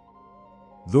power.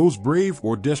 Those brave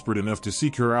or desperate enough to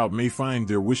seek her out may find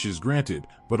their wishes granted,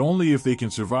 but only if they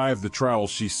can survive the trials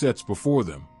she sets before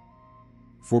them.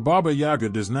 For Baba Yaga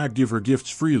does not give her gifts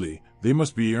freely, they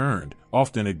must be earned,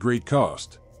 often at great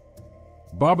cost.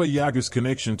 Baba Yaga's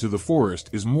connection to the forest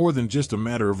is more than just a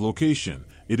matter of location,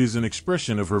 it is an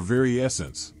expression of her very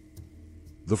essence.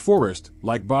 The forest,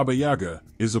 like Baba Yaga,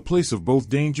 is a place of both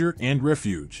danger and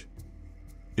refuge.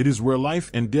 It is where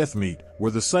life and death meet,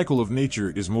 where the cycle of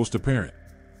nature is most apparent.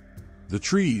 The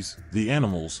trees, the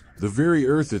animals, the very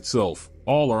earth itself,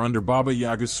 all are under Baba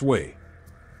Yaga's sway.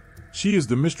 She is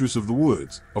the mistress of the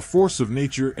woods, a force of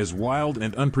nature as wild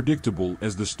and unpredictable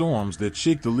as the storms that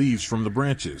shake the leaves from the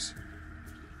branches.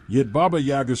 Yet Baba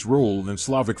Yaga's role in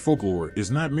Slavic folklore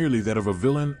is not merely that of a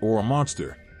villain or a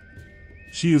monster.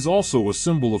 She is also a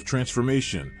symbol of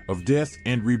transformation, of death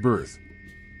and rebirth.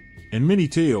 In many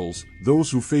tales,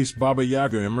 those who face Baba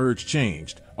Yaga emerge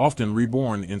changed, often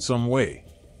reborn in some way.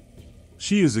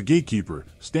 She is a gatekeeper,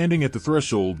 standing at the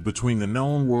threshold between the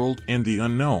known world and the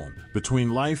unknown,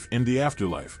 between life and the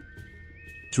afterlife.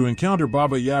 To encounter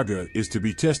Baba Yaga is to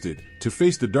be tested, to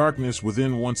face the darkness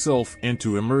within oneself and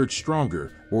to emerge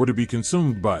stronger, or to be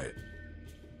consumed by it.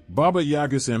 Baba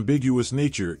Yaga's ambiguous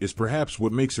nature is perhaps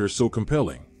what makes her so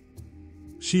compelling.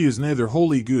 She is neither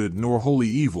wholly good nor wholly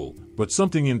evil, but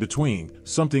something in between,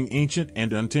 something ancient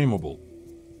and untamable.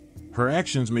 Her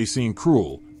actions may seem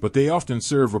cruel, but they often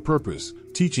serve a purpose,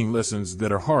 teaching lessons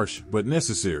that are harsh but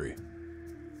necessary.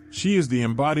 She is the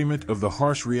embodiment of the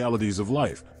harsh realities of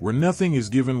life, where nothing is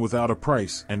given without a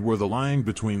price and where the line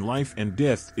between life and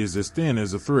death is as thin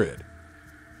as a thread.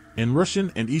 In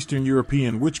Russian and Eastern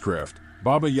European witchcraft,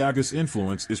 Baba Yaga's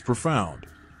influence is profound.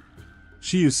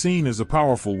 She is seen as a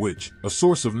powerful witch, a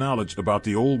source of knowledge about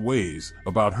the old ways,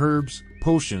 about herbs,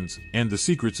 potions, and the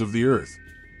secrets of the earth.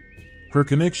 Her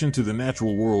connection to the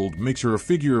natural world makes her a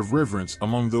figure of reverence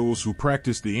among those who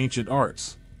practice the ancient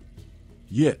arts.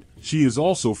 Yet, she is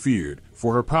also feared,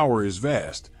 for her power is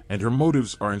vast, and her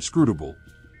motives are inscrutable.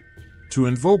 To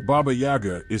invoke Baba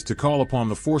Yaga is to call upon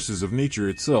the forces of nature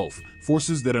itself,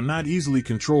 forces that are not easily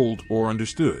controlled or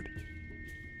understood.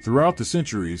 Throughout the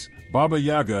centuries, Baba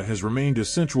Yaga has remained a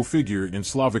central figure in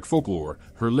Slavic folklore,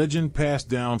 her legend passed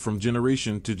down from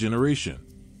generation to generation.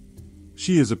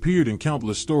 She has appeared in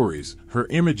countless stories, her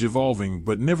image evolving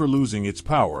but never losing its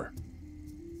power.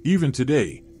 Even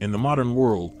today, In the modern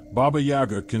world, Baba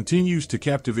Yaga continues to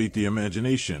captivate the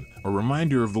imagination, a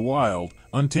reminder of the wild,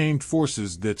 untamed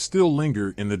forces that still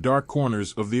linger in the dark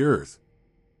corners of the earth.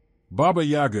 Baba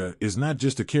Yaga is not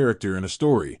just a character in a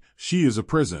story, she is a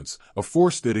presence, a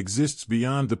force that exists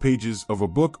beyond the pages of a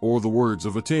book or the words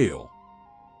of a tale.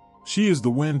 She is the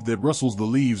wind that rustles the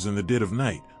leaves in the dead of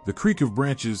night, the creak of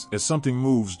branches as something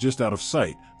moves just out of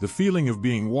sight, the feeling of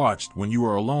being watched when you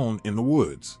are alone in the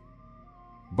woods.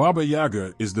 Baba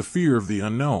Yaga is the fear of the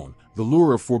unknown, the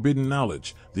lure of forbidden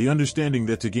knowledge, the understanding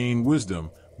that to gain wisdom,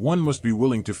 one must be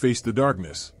willing to face the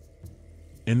darkness.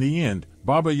 In the end,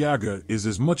 Baba Yaga is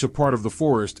as much a part of the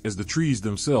forest as the trees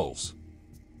themselves.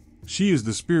 She is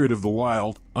the spirit of the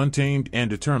wild, untamed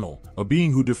and eternal, a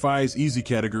being who defies easy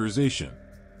categorization.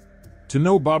 To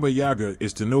know Baba Yaga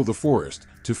is to know the forest,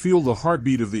 to feel the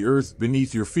heartbeat of the earth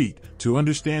beneath your feet, to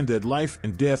understand that life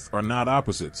and death are not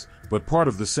opposites, but part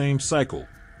of the same cycle.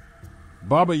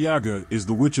 Baba Yaga is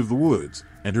the witch of the woods,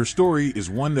 and her story is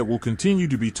one that will continue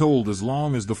to be told as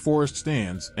long as the forest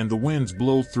stands and the winds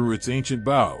blow through its ancient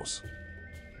boughs.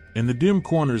 In the dim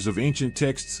corners of ancient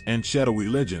texts and shadowy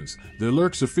legends, there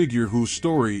lurks a figure whose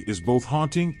story is both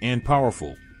haunting and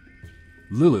powerful.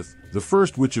 Lilith, the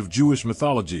first witch of Jewish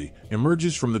mythology,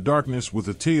 emerges from the darkness with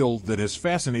a tale that has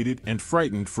fascinated and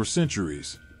frightened for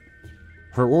centuries.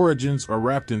 Her origins are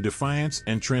wrapped in defiance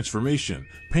and transformation,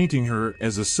 painting her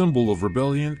as a symbol of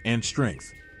rebellion and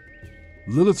strength.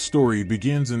 Lilith's story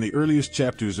begins in the earliest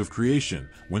chapters of creation,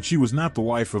 when she was not the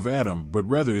wife of Adam but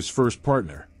rather his first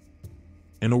partner.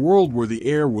 In a world where the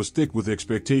air was thick with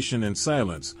expectation and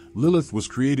silence, Lilith was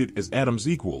created as Adam's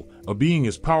equal, a being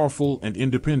as powerful and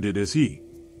independent as he.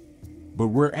 But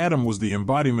where Adam was the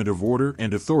embodiment of order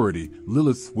and authority,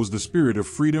 Lilith was the spirit of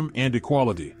freedom and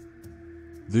equality.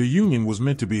 Their union was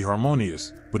meant to be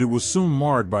harmonious, but it was soon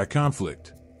marred by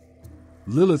conflict.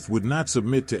 Lilith would not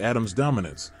submit to Adam's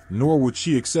dominance, nor would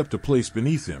she accept a place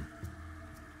beneath him.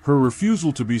 Her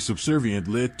refusal to be subservient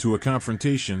led to a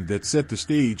confrontation that set the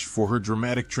stage for her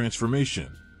dramatic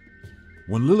transformation.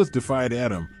 When Lilith defied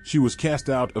Adam, she was cast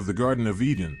out of the Garden of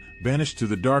Eden, banished to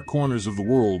the dark corners of the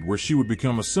world where she would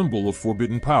become a symbol of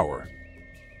forbidden power.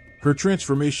 Her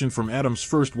transformation from Adam's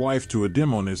first wife to a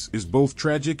demoness is both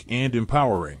tragic and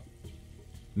empowering.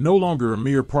 No longer a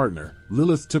mere partner,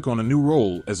 Lilith took on a new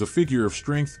role as a figure of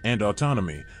strength and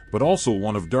autonomy, but also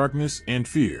one of darkness and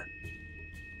fear.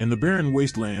 In the barren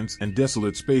wastelands and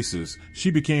desolate spaces, she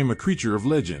became a creature of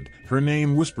legend, her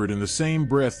name whispered in the same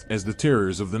breath as the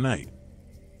terrors of the night.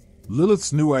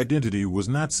 Lilith's new identity was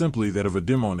not simply that of a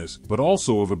demoness, but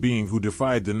also of a being who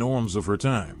defied the norms of her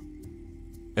time.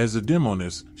 As a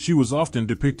demoness, she was often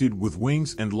depicted with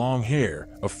wings and long hair,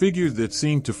 a figure that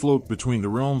seemed to float between the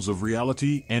realms of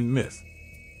reality and myth.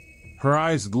 Her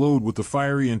eyes glowed with the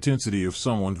fiery intensity of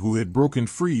someone who had broken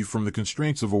free from the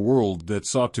constraints of a world that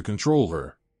sought to control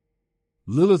her.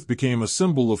 Lilith became a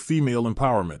symbol of female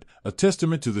empowerment, a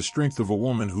testament to the strength of a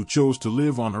woman who chose to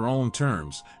live on her own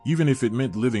terms, even if it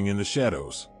meant living in the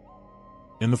shadows.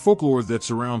 In the folklore that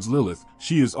surrounds Lilith,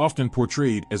 she is often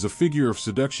portrayed as a figure of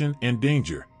seduction and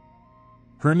danger.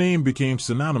 Her name became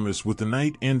synonymous with the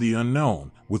night and the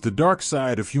unknown, with the dark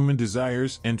side of human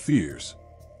desires and fears.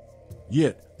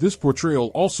 Yet, this portrayal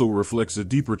also reflects a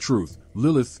deeper truth.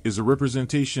 Lilith is a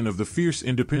representation of the fierce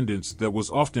independence that was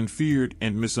often feared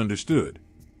and misunderstood.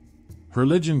 Her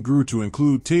legend grew to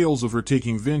include tales of her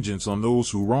taking vengeance on those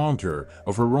who wronged her,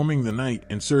 of her roaming the night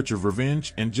in search of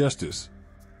revenge and justice.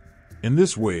 In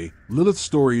this way, Lilith's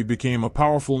story became a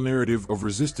powerful narrative of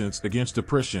resistance against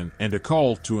oppression and a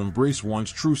call to embrace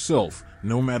one's true self,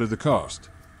 no matter the cost.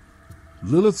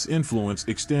 Lilith's influence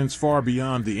extends far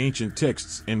beyond the ancient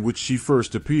texts in which she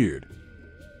first appeared.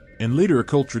 In later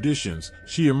occult traditions,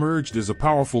 she emerged as a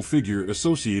powerful figure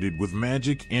associated with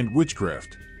magic and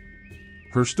witchcraft.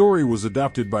 Her story was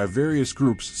adopted by various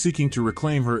groups seeking to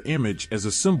reclaim her image as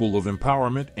a symbol of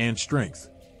empowerment and strength.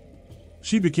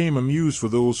 She became a muse for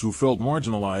those who felt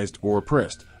marginalized or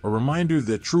oppressed, a reminder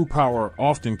that true power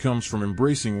often comes from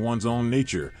embracing one's own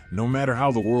nature, no matter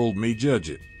how the world may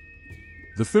judge it.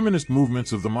 The feminist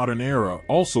movements of the modern era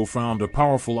also found a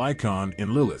powerful icon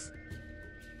in Lilith.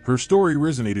 Her story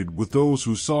resonated with those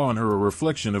who saw in her a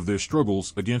reflection of their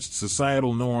struggles against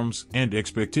societal norms and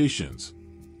expectations.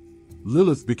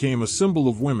 Lilith became a symbol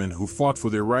of women who fought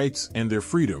for their rights and their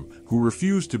freedom, who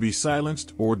refused to be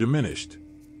silenced or diminished.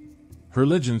 Her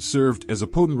legend served as a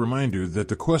potent reminder that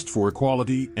the quest for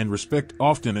equality and respect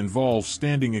often involves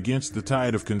standing against the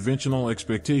tide of conventional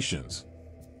expectations.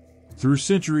 Through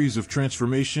centuries of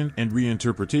transformation and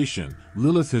reinterpretation,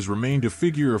 Lilith has remained a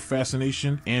figure of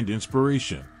fascination and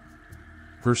inspiration.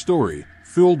 Her story,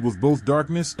 filled with both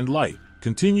darkness and light,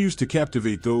 continues to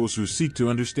captivate those who seek to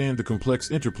understand the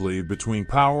complex interplay between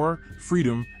power,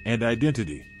 freedom, and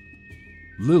identity.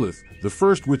 Lilith, the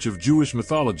first witch of Jewish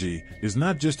mythology, is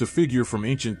not just a figure from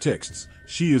ancient texts,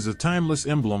 she is a timeless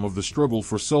emblem of the struggle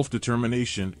for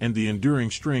self-determination and the enduring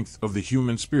strength of the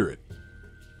human spirit.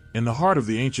 In the heart of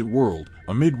the ancient world,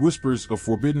 amid whispers of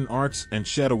forbidden arts and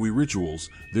shadowy rituals,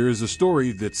 there is a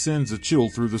story that sends a chill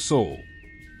through the soul.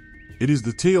 It is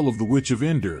the tale of the Witch of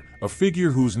Endor, a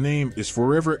figure whose name is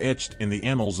forever etched in the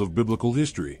annals of biblical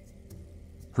history.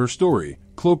 Her story,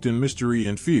 cloaked in mystery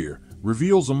and fear,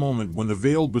 reveals a moment when the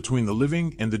veil between the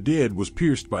living and the dead was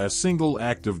pierced by a single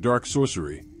act of dark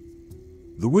sorcery.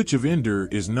 The Witch of Endor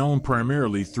is known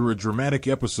primarily through a dramatic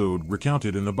episode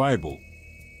recounted in the Bible.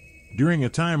 During a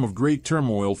time of great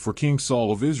turmoil for King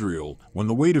Saul of Israel, when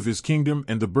the weight of his kingdom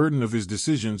and the burden of his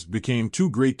decisions became too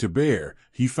great to bear,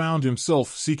 he found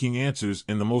himself seeking answers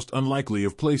in the most unlikely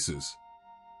of places.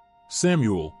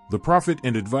 Samuel, the prophet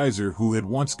and advisor who had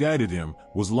once guided him,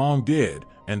 was long dead,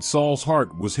 and Saul's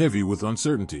heart was heavy with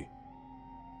uncertainty.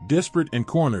 Desperate and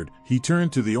cornered, he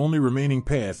turned to the only remaining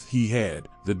path he had,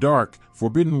 the dark,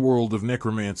 forbidden world of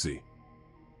necromancy.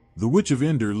 The Witch of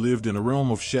Endor lived in a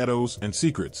realm of shadows and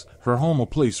secrets, her home a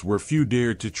place where few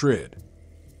dared to tread.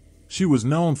 She was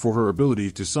known for her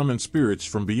ability to summon spirits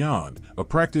from beyond, a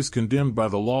practice condemned by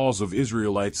the laws of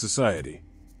Israelite society.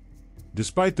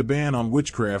 Despite the ban on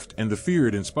witchcraft and the fear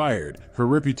it inspired, her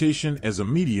reputation as a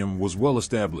medium was well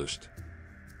established.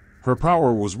 Her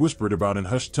power was whispered about in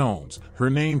hushed tones, her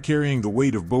name carrying the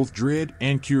weight of both dread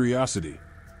and curiosity.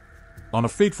 On a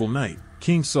fateful night,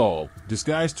 King Saul,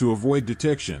 disguised to avoid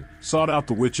detection, sought out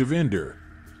the Witch of Endor.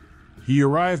 He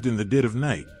arrived in the dead of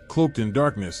night, cloaked in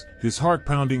darkness, his heart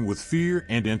pounding with fear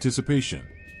and anticipation.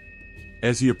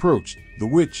 As he approached, the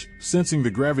witch, sensing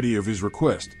the gravity of his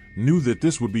request, knew that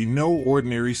this would be no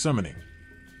ordinary summoning.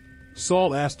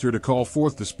 Saul asked her to call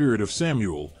forth the spirit of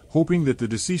Samuel, hoping that the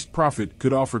deceased prophet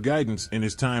could offer guidance in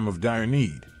his time of dire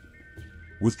need.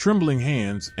 With trembling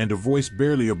hands and a voice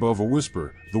barely above a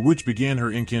whisper, the witch began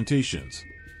her incantations.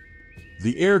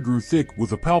 The air grew thick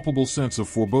with a palpable sense of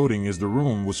foreboding as the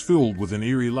room was filled with an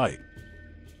eerie light.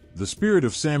 The spirit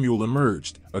of Samuel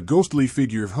emerged, a ghostly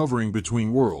figure hovering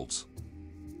between worlds.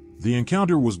 The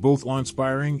encounter was both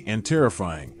awe-inspiring and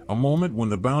terrifying, a moment when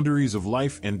the boundaries of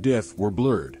life and death were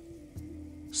blurred.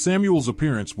 Samuel's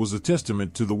appearance was a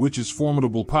testament to the witch's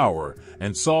formidable power,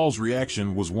 and Saul's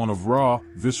reaction was one of raw,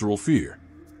 visceral fear.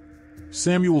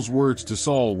 Samuel's words to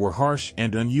Saul were harsh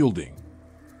and unyielding.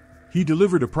 He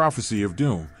delivered a prophecy of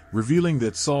doom, revealing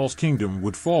that Saul's kingdom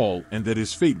would fall and that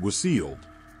his fate was sealed.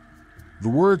 The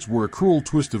words were a cruel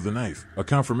twist of the knife, a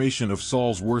confirmation of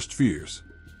Saul's worst fears.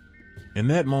 In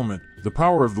that moment, the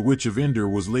power of the Witch of Endor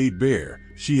was laid bare.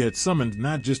 She had summoned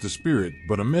not just a spirit,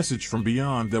 but a message from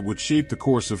beyond that would shape the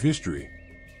course of history.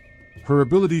 Her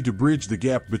ability to bridge the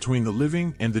gap between the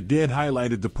living and the dead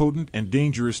highlighted the potent and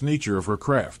dangerous nature of her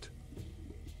craft.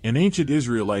 In ancient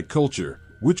Israelite culture,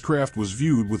 witchcraft was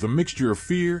viewed with a mixture of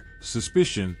fear,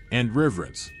 suspicion, and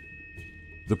reverence.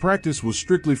 The practice was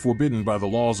strictly forbidden by the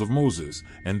laws of Moses,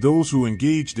 and those who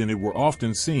engaged in it were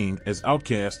often seen as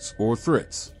outcasts or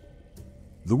threats.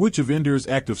 The Witch of Endor's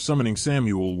act of summoning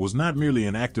Samuel was not merely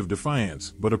an act of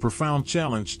defiance, but a profound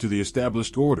challenge to the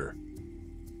established order.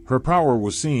 Her power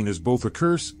was seen as both a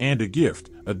curse and a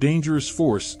gift, a dangerous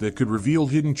force that could reveal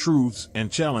hidden truths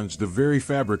and challenge the very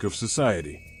fabric of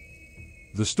society.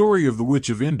 The story of the Witch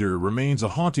of Endor remains a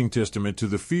haunting testament to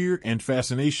the fear and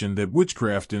fascination that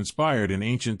witchcraft inspired in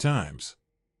ancient times.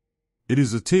 It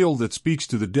is a tale that speaks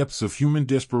to the depths of human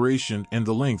desperation and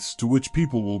the lengths to which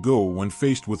people will go when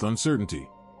faced with uncertainty.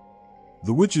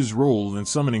 The witch's role in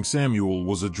summoning Samuel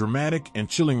was a dramatic and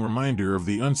chilling reminder of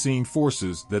the unseen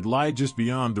forces that lie just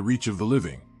beyond the reach of the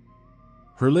living.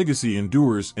 Her legacy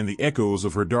endures in the echoes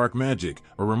of her dark magic,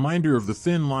 a reminder of the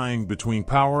thin line between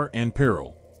power and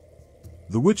peril.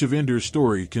 The Witch of Endor's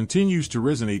story continues to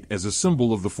resonate as a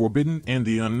symbol of the forbidden and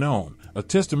the unknown, a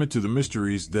testament to the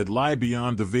mysteries that lie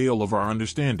beyond the veil of our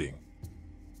understanding.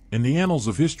 In the annals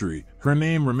of history, her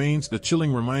name remains a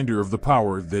chilling reminder of the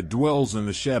power that dwells in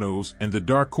the shadows and the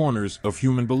dark corners of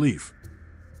human belief.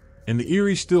 In the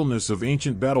eerie stillness of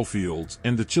ancient battlefields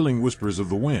and the chilling whispers of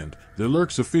the wind, there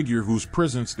lurks a figure whose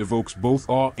presence evokes both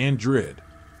awe and dread.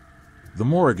 The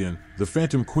Morrigan, the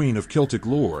phantom queen of Celtic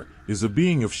lore, is a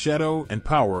being of shadow and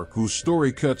power whose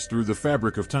story cuts through the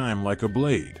fabric of time like a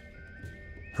blade.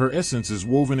 Her essence is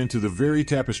woven into the very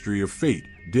tapestry of fate,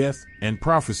 death, and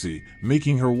prophecy,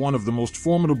 making her one of the most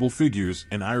formidable figures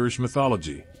in Irish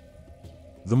mythology.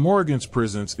 The Morrigan's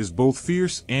presence is both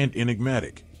fierce and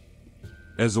enigmatic.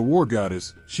 As a war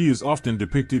goddess, she is often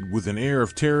depicted with an air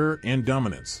of terror and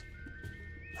dominance.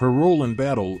 Her role in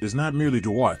battle is not merely to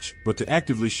watch, but to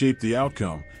actively shape the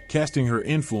outcome, casting her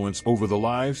influence over the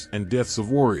lives and deaths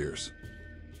of warriors.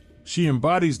 She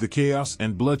embodies the chaos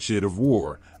and bloodshed of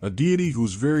war, a deity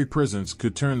whose very presence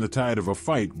could turn the tide of a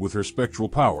fight with her spectral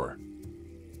power.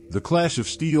 The clash of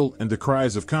steel and the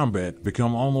cries of combat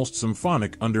become almost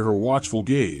symphonic under her watchful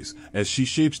gaze, as she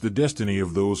shapes the destiny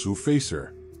of those who face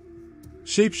her.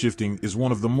 Shapeshifting is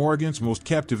one of the Morrigan's most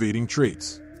captivating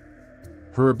traits.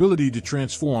 Her ability to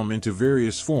transform into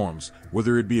various forms,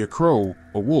 whether it be a crow,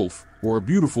 a wolf, or a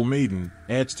beautiful maiden,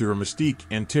 adds to her mystique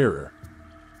and terror.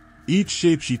 Each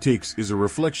shape she takes is a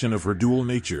reflection of her dual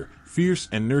nature, fierce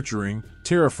and nurturing,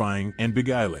 terrifying and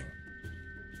beguiling.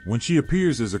 When she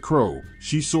appears as a crow,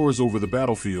 she soars over the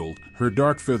battlefield, her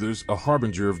dark feathers a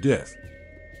harbinger of death.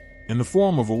 In the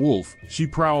form of a wolf, she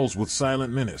prowls with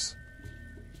silent menace.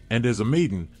 And as a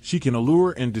maiden, she can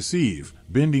allure and deceive,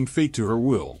 bending fate to her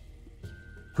will.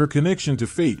 Her connection to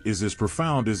fate is as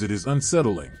profound as it is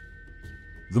unsettling.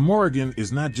 The Morrigan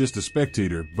is not just a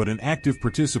spectator, but an active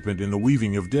participant in the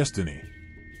weaving of destiny.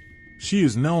 She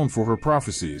is known for her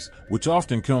prophecies, which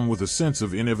often come with a sense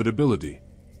of inevitability.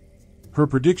 Her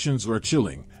predictions are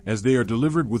chilling, as they are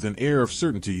delivered with an air of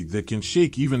certainty that can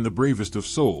shake even the bravest of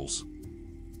souls.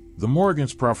 The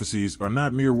Morrigan's prophecies are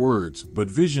not mere words, but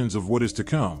visions of what is to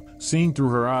come, seen through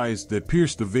her eyes that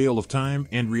pierce the veil of time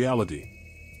and reality.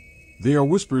 They are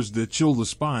whispers that chill the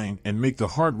spine and make the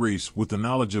heart race with the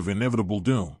knowledge of inevitable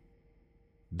doom.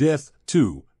 Death,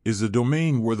 too, is a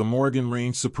domain where the Morrigan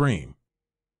reigns supreme.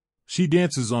 She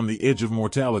dances on the edge of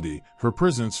mortality, her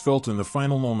presence felt in the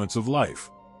final moments of life.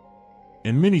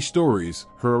 In many stories,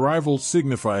 her arrival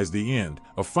signifies the end,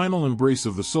 a final embrace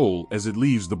of the soul as it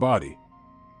leaves the body.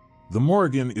 The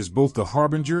Morrigan is both the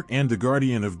harbinger and the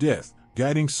guardian of death,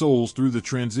 guiding souls through the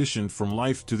transition from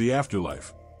life to the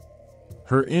afterlife.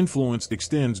 Her influence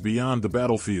extends beyond the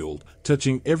battlefield,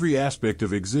 touching every aspect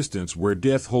of existence where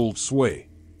death holds sway.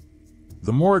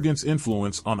 The Morrigan's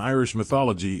influence on Irish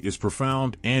mythology is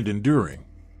profound and enduring.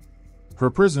 Her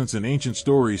presence in ancient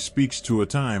stories speaks to a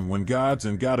time when gods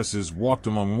and goddesses walked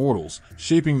among mortals,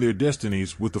 shaping their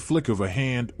destinies with the flick of a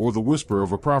hand or the whisper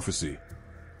of a prophecy.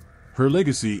 Her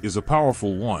legacy is a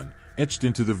powerful one, etched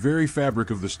into the very fabric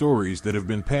of the stories that have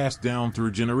been passed down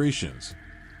through generations.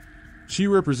 She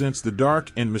represents the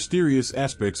dark and mysterious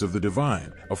aspects of the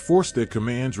divine, a force that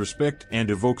commands respect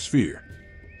and evokes fear.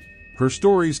 Her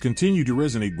stories continue to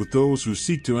resonate with those who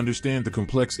seek to understand the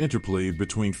complex interplay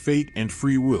between fate and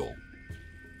free will.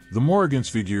 The Morrigan's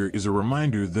figure is a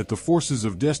reminder that the forces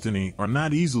of destiny are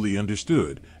not easily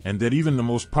understood, and that even the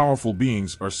most powerful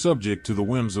beings are subject to the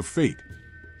whims of fate.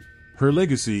 Her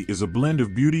legacy is a blend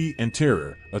of beauty and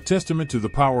terror, a testament to the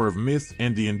power of myth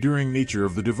and the enduring nature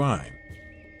of the divine.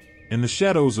 In the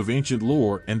shadows of ancient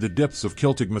lore and the depths of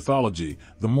Celtic mythology,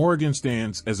 the Morrigan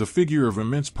stands as a figure of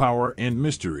immense power and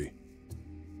mystery.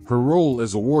 Her role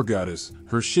as a war goddess,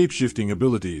 her shape-shifting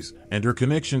abilities, and her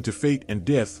connection to fate and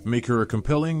death make her a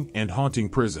compelling and haunting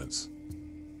presence.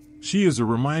 She is a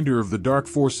reminder of the dark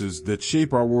forces that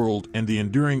shape our world and the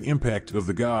enduring impact of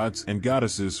the gods and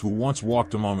goddesses who once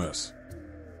walked among us.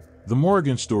 The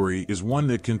Morrigan story is one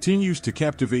that continues to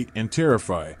captivate and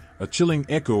terrify, a chilling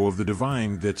echo of the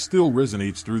divine that still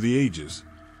resonates through the ages.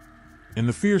 In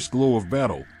the fierce glow of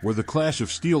battle, where the clash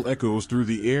of steel echoes through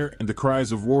the air and the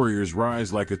cries of warriors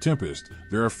rise like a tempest,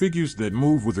 there are figures that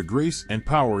move with a grace and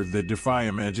power that defy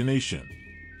imagination.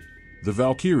 The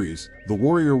Valkyries, the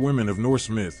warrior women of Norse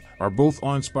myth, are both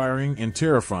awe-inspiring and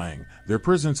terrifying, their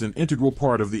presence an integral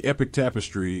part of the epic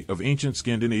tapestry of ancient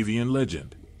Scandinavian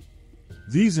legend.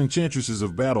 These enchantresses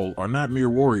of battle are not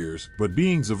mere warriors, but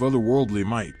beings of otherworldly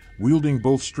might, wielding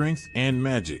both strength and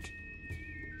magic.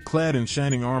 Clad in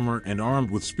shining armor and armed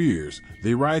with spears,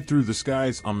 they ride through the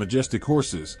skies on majestic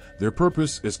horses, their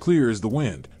purpose as clear as the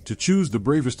wind, to choose the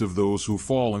bravest of those who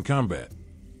fall in combat.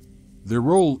 Their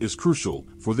role is crucial,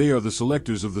 for they are the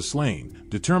selectors of the slain,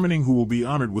 determining who will be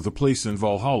honored with a place in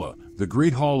Valhalla, the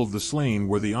great hall of the slain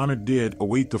where the honored dead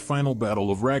await the final battle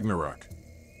of Ragnarok.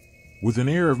 With an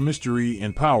air of mystery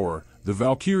and power, the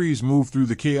Valkyries move through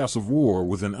the chaos of war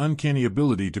with an uncanny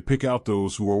ability to pick out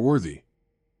those who are worthy.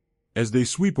 As they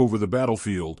sweep over the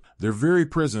battlefield, their very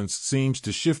presence seems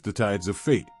to shift the tides of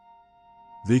fate.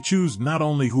 They choose not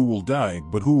only who will die,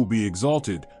 but who will be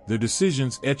exalted, their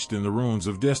decisions etched in the runes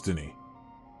of destiny.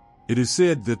 It is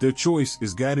said that their choice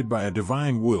is guided by a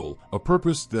divine will, a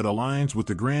purpose that aligns with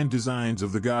the grand designs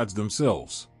of the gods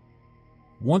themselves.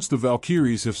 Once the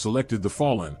Valkyries have selected the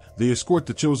fallen, they escort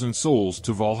the chosen souls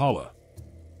to Valhalla.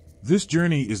 This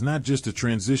journey is not just a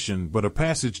transition but a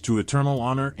passage to eternal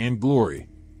honor and glory.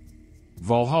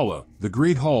 Valhalla, the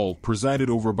great hall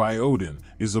presided over by Odin,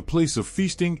 is a place of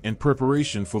feasting and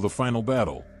preparation for the final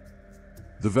battle.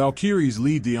 The Valkyries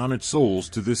lead the honored souls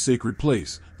to this sacred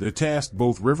place, their task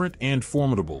both reverent and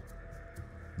formidable.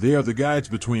 They are the guides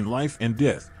between life and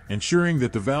death, ensuring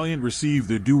that the valiant receive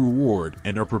their due reward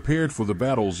and are prepared for the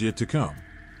battles yet to come.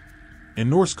 In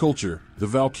Norse culture, the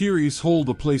Valkyries hold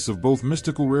a place of both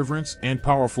mystical reverence and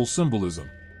powerful symbolism.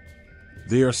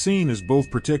 They are seen as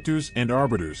both protectors and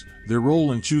arbiters, their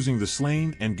role in choosing the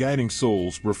slain and guiding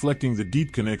souls reflecting the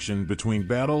deep connection between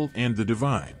battle and the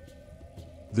divine.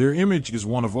 Their image is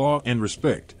one of awe and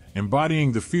respect,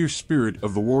 embodying the fierce spirit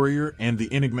of the warrior and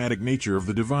the enigmatic nature of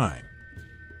the divine.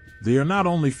 They are not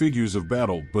only figures of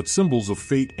battle but symbols of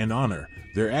fate and honor,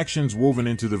 their actions woven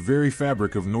into the very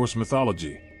fabric of Norse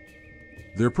mythology.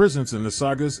 Their presence in the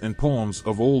sagas and poems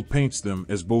of old paints them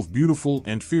as both beautiful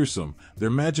and fearsome, their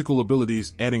magical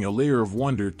abilities adding a layer of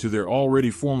wonder to their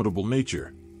already formidable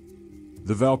nature.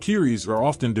 The Valkyries are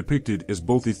often depicted as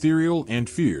both ethereal and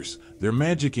fierce, their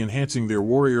magic enhancing their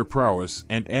warrior prowess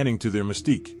and adding to their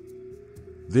mystique.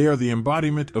 They are the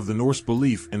embodiment of the Norse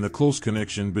belief in the close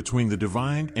connection between the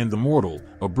divine and the mortal,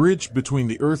 a bridge between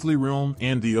the earthly realm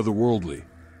and the otherworldly.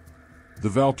 The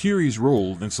Valkyries'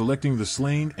 role in selecting the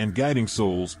slain and guiding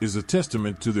souls is a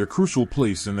testament to their crucial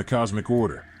place in the cosmic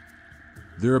order.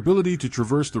 Their ability to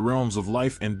traverse the realms of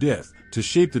life and death, to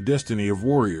shape the destiny of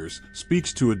warriors,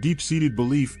 speaks to a deep-seated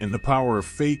belief in the power of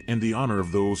fate and the honor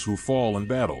of those who fall in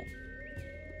battle.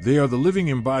 They are the living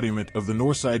embodiment of the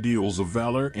Norse ideals of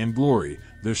valor and glory,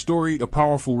 their story a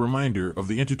powerful reminder of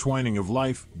the intertwining of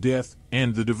life, death,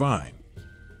 and the divine.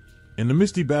 In the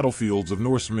misty battlefields of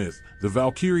Norse myth, the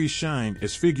Valkyries shine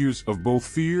as figures of both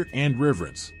fear and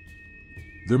reverence.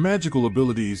 Their magical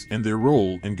abilities and their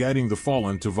role in guiding the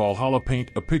fallen to Valhalla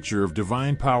paint a picture of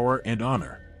divine power and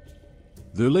honor.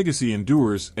 Their legacy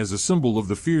endures as a symbol of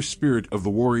the fierce spirit of the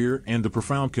warrior and the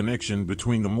profound connection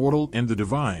between the mortal and the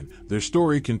divine, their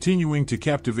story continuing to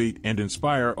captivate and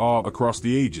inspire awe across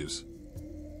the ages.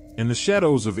 In the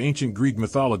shadows of ancient Greek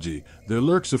mythology, there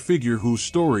lurks a figure whose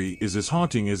story is as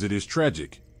haunting as it is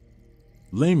tragic.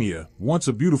 Lamia, once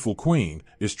a beautiful queen,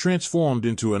 is transformed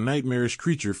into a nightmarish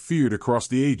creature feared across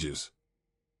the ages.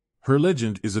 Her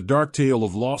legend is a dark tale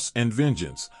of loss and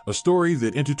vengeance, a story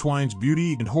that intertwines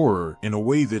beauty and horror in a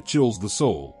way that chills the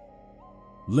soul.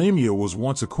 Lamia was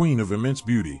once a queen of immense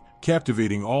beauty,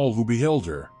 captivating all who beheld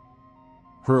her.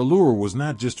 Her allure was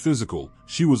not just physical,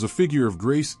 she was a figure of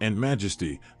grace and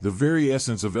majesty, the very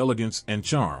essence of elegance and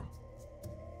charm.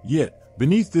 Yet,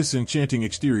 beneath this enchanting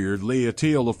exterior lay a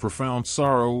tale of profound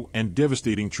sorrow and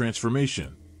devastating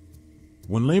transformation.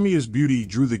 When Lamia's beauty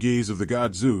drew the gaze of the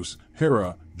god Zeus,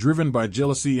 Hera, driven by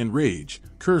jealousy and rage,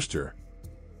 cursed her.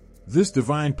 This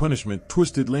divine punishment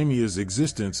twisted Lamia's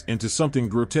existence into something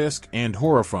grotesque and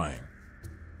horrifying.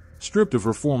 Stripped of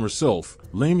her former self,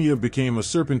 Lamia became a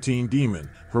serpentine demon,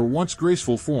 her once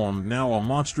graceful form now a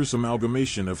monstrous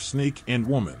amalgamation of snake and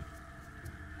woman.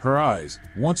 Her eyes,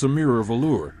 once a mirror of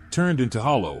allure, turned into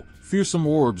hollow, fearsome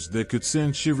orbs that could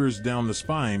send shivers down the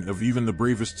spine of even the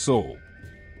bravest soul.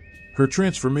 Her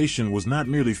transformation was not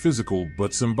merely physical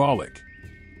but symbolic.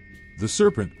 The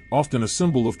serpent, often a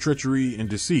symbol of treachery and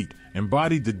deceit,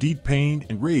 embodied the deep pain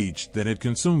and rage that had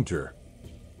consumed her.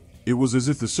 It was as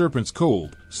if the serpent's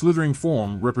cold, slithering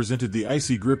form represented the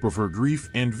icy grip of her grief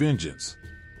and vengeance.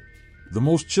 The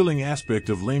most chilling aspect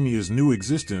of Lamia's new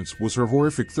existence was her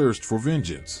horrific thirst for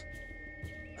vengeance.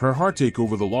 Her heartache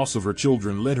over the loss of her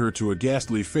children led her to a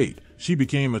ghastly fate. She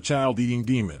became a child-eating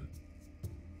demon.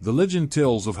 The legend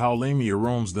tells of how Lamia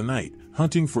roams the night,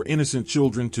 hunting for innocent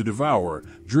children to devour,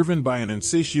 driven by an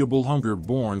insatiable hunger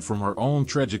born from her own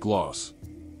tragic loss.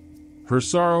 Her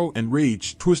sorrow and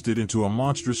rage twisted into a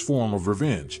monstrous form of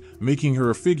revenge, making her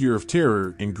a figure of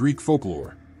terror in Greek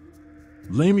folklore.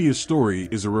 Lamia's story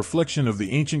is a reflection of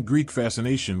the ancient Greek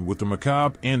fascination with the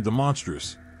macabre and the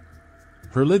monstrous.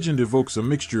 Her legend evokes a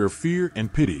mixture of fear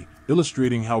and pity,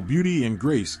 illustrating how beauty and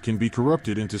grace can be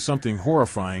corrupted into something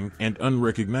horrifying and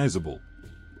unrecognizable.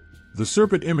 The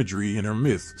serpent imagery in her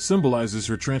myth symbolizes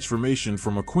her transformation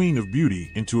from a queen of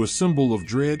beauty into a symbol of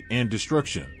dread and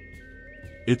destruction.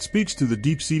 It speaks to the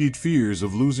deep-seated fears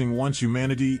of losing one's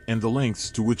humanity and the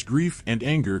lengths to which grief and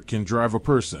anger can drive a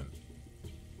person.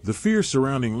 The fear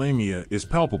surrounding Lamia is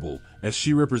palpable, as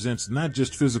she represents not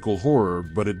just physical horror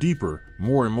but a deeper,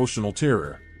 more emotional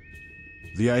terror.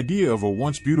 The idea of a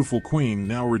once beautiful queen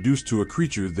now reduced to a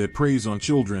creature that preys on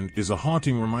children is a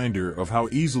haunting reminder of how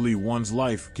easily one's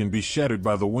life can be shattered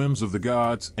by the whims of the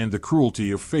gods and the cruelty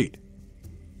of fate.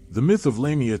 The myth of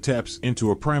Lamia taps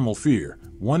into a primal fear,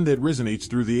 one that resonates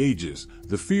through the ages,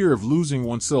 the fear of losing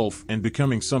oneself and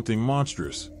becoming something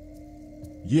monstrous.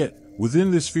 Yet,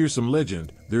 within this fearsome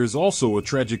legend, there is also a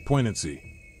tragic poignancy.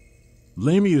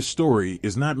 Lamia's story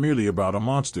is not merely about a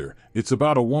monster, it's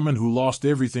about a woman who lost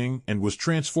everything and was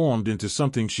transformed into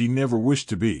something she never wished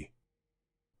to be.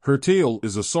 Her tale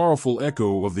is a sorrowful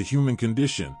echo of the human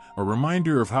condition, a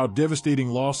reminder of how devastating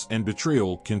loss and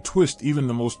betrayal can twist even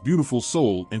the most beautiful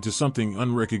soul into something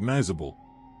unrecognizable.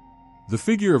 The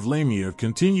figure of Lamia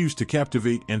continues to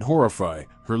captivate and horrify,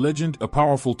 her legend a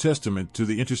powerful testament to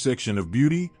the intersection of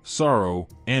beauty, sorrow,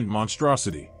 and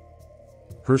monstrosity.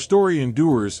 Her story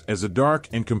endures as a dark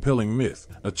and compelling myth,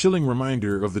 a chilling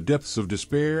reminder of the depths of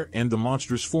despair and the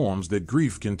monstrous forms that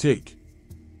grief can take.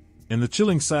 In the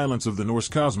chilling silence of the Norse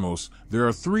cosmos, there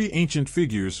are three ancient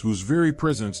figures whose very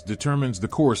presence determines the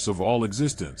course of all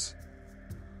existence.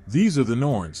 These are the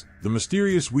Norns, the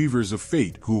mysterious weavers of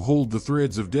fate who hold the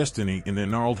threads of destiny in their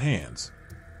gnarled hands.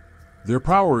 Their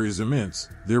power is immense,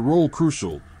 their role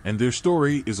crucial, and their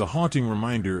story is a haunting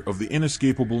reminder of the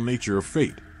inescapable nature of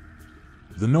fate.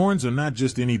 The Norns are not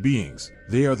just any beings,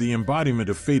 they are the embodiment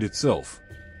of fate itself.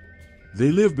 They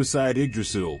live beside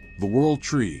Yggdrasil, the world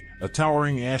tree, a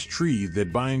towering ash tree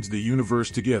that binds the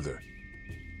universe together.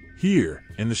 Here,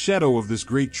 in the shadow of this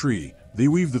great tree, they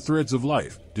weave the threads of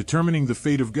life, determining the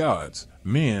fate of gods,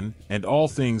 men, and all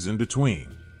things in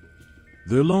between.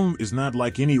 Their loom is not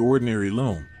like any ordinary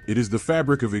loom, it is the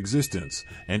fabric of existence,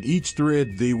 and each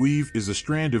thread they weave is a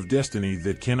strand of destiny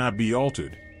that cannot be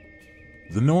altered.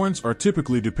 The Norns are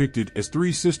typically depicted as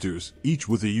three sisters, each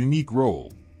with a unique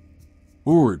role.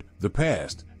 Urd, the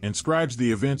past, inscribes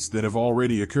the events that have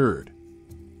already occurred.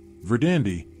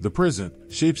 Verdandi, the present,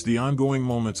 shapes the ongoing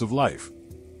moments of life.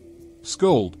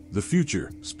 Skuld, the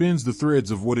future, spins the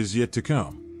threads of what is yet to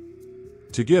come.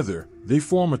 Together, they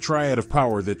form a triad of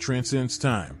power that transcends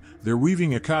time. They're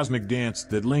weaving a cosmic dance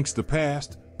that links the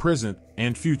past, present,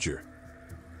 and future.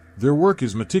 Their work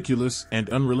is meticulous and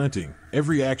unrelenting.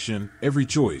 Every action, every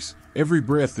choice, every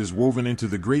breath is woven into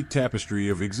the great tapestry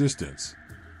of existence.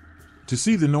 To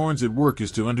see the Norns at work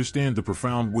is to understand the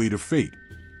profound weight of fate.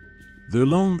 Their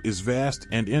loom is vast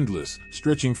and endless,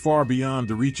 stretching far beyond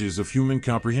the reaches of human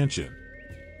comprehension.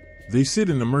 They sit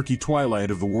in the murky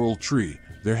twilight of the world tree,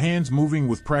 their hands moving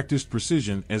with practiced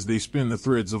precision as they spin the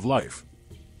threads of life.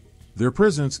 Their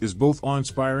presence is both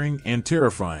awe-inspiring and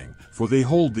terrifying, for they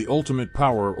hold the ultimate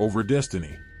power over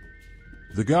destiny.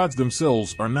 The gods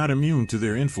themselves are not immune to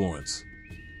their influence.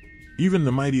 Even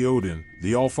the mighty Odin,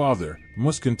 the All-Father,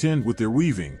 must contend with their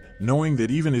weaving, knowing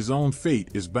that even his own fate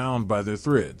is bound by their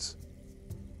threads.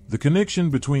 The connection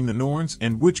between the Norns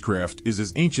and witchcraft is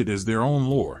as ancient as their own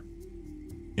lore.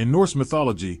 In Norse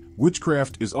mythology,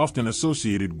 witchcraft is often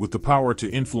associated with the power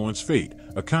to influence fate,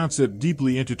 a concept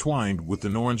deeply intertwined with the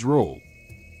Norns' role.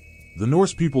 The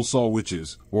Norse people saw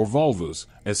witches, or volvas,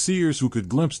 as seers who could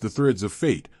glimpse the threads of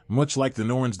fate, much like the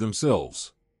Norns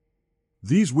themselves.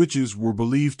 These witches were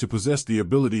believed to possess the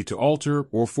ability to alter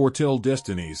or foretell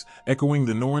destinies, echoing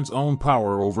the Norns' own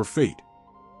power over fate.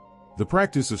 The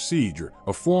practice of sigr,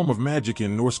 a form of magic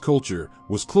in Norse culture,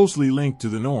 was closely linked to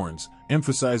the Norns,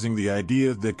 emphasizing the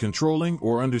idea that controlling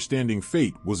or understanding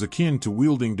fate was akin to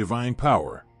wielding divine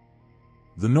power.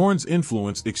 The Norns'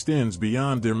 influence extends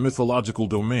beyond their mythological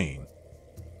domain.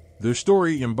 Their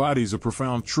story embodies a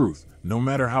profound truth. No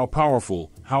matter how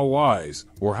powerful, how wise,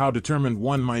 or how determined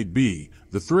one might be,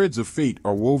 the threads of fate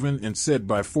are woven and set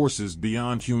by forces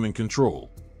beyond human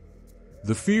control.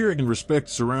 The fear and respect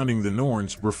surrounding the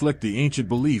Norns reflect the ancient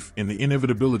belief in the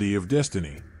inevitability of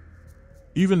destiny.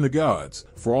 Even the gods,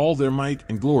 for all their might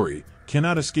and glory,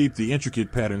 cannot escape the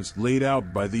intricate patterns laid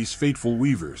out by these fateful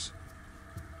weavers.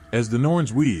 As the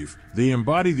Norns weave, they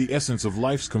embody the essence of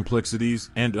life's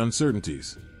complexities and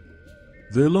uncertainties.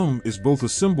 Their loom is both a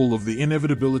symbol of the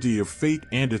inevitability of fate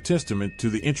and a testament to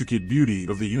the intricate beauty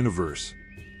of the universe.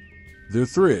 Their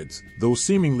threads, though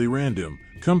seemingly random,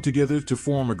 come together to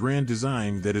form a grand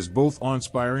design that is both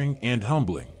awe-inspiring and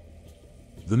humbling.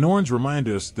 The Norns remind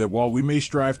us that while we may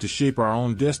strive to shape our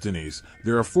own destinies,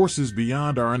 there are forces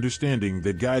beyond our understanding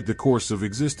that guide the course of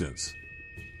existence.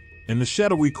 In the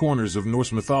shadowy corners of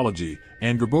Norse mythology,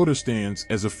 Angrboda stands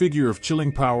as a figure of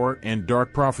chilling power and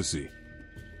dark prophecy.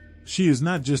 She is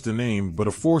not just a name but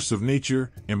a force of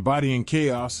nature, embodying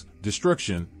chaos,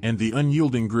 destruction, and the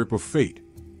unyielding grip of fate.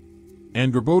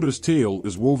 Angrboda's tale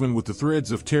is woven with the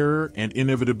threads of terror and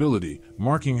inevitability,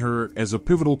 marking her as a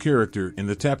pivotal character in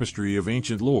the tapestry of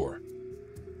ancient lore.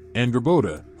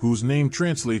 Angrboda, whose name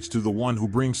translates to the one who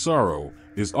brings sorrow,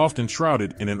 is often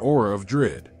shrouded in an aura of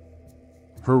dread.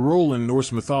 Her role in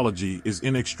Norse mythology is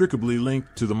inextricably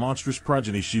linked to the monstrous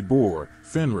progeny she bore: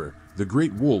 Fenrir, the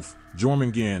great wolf;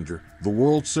 Jormungandr, the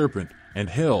world serpent; and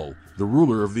Hel, the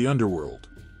ruler of the underworld.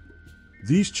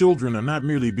 These children are not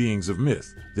merely beings of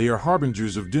myth, they are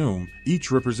harbingers of doom,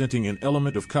 each representing an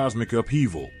element of cosmic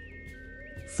upheaval.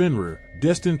 Fenrir,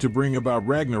 destined to bring about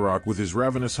Ragnarok with his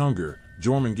ravenous hunger;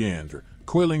 Jormungandr,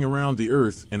 coiling around the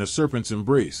earth in a serpent's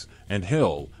embrace; and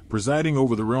Hel, presiding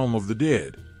over the realm of the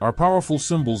dead, are powerful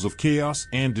symbols of chaos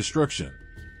and destruction.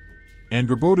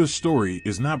 Angrboda's story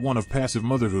is not one of passive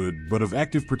motherhood but of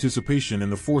active participation in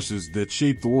the forces that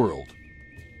shape the world.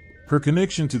 Her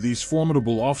connection to these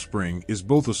formidable offspring is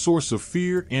both a source of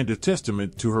fear and a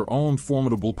testament to her own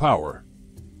formidable power.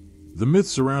 The myth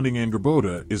surrounding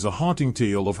Angrboda is a haunting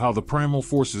tale of how the primal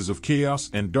forces of chaos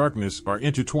and darkness are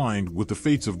intertwined with the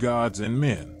fates of gods and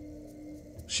men.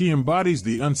 She embodies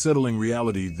the unsettling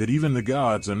reality that even the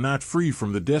gods are not free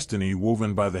from the destiny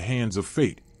woven by the hands of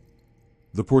fate.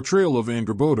 The portrayal of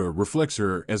Angrboda reflects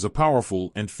her as a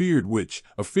powerful and feared witch,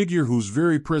 a figure whose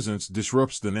very presence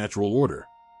disrupts the natural order.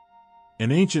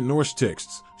 In ancient Norse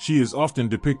texts, she is often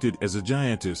depicted as a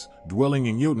giantess, dwelling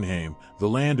in Jotunheim, the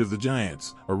land of the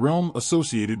giants, a realm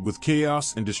associated with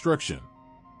chaos and destruction.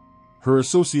 Her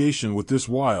association with this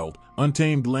wild,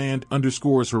 untamed land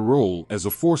underscores her role as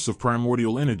a force of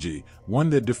primordial energy, one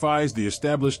that defies the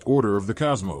established order of the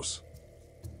cosmos.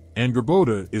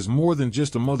 Angrboda is more than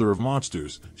just a mother of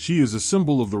monsters, she is a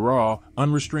symbol of the raw,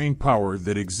 unrestrained power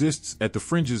that exists at the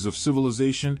fringes of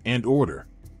civilization and order.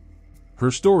 Her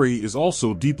story is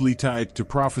also deeply tied to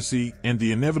prophecy and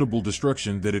the inevitable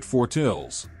destruction that it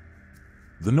foretells.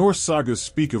 The Norse sagas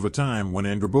speak of a time when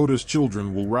Angrboda's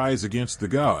children will rise against the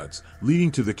gods,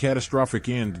 leading to the catastrophic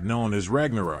end known as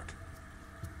Ragnarok.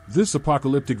 This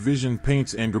apocalyptic vision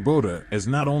paints Angrboda as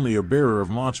not only a bearer of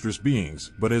monstrous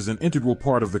beings, but as an integral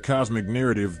part of the cosmic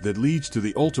narrative that leads to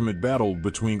the ultimate battle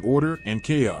between order and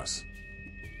chaos.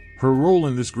 Her role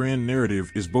in this grand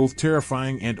narrative is both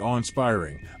terrifying and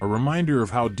awe-inspiring, a reminder of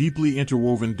how deeply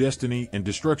interwoven destiny and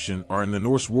destruction are in the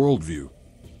Norse worldview.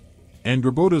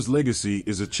 Angrboda's legacy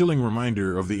is a chilling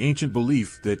reminder of the ancient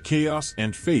belief that chaos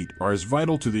and fate are as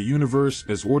vital to the universe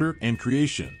as order and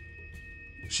creation.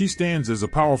 She stands as a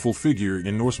powerful figure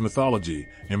in Norse mythology,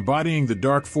 embodying the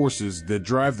dark forces that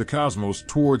drive the cosmos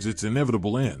towards its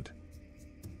inevitable end.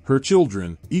 Her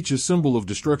children, each a symbol of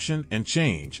destruction and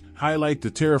change, highlight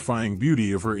the terrifying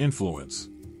beauty of her influence.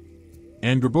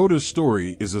 Angrboda's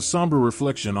story is a somber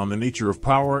reflection on the nature of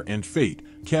power and fate,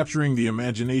 capturing the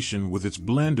imagination with its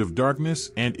blend of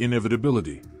darkness and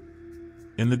inevitability.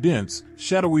 In the dense,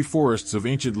 shadowy forests of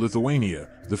ancient Lithuania,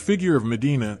 the figure of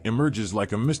Medea emerges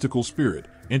like a mystical spirit,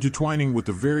 intertwining with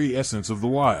the very essence of the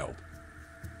wild.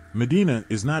 Medea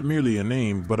is not merely a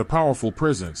name but a powerful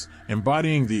presence,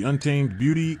 embodying the untamed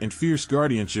beauty and fierce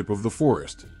guardianship of the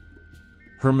forest.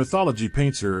 Her mythology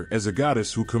paints her as a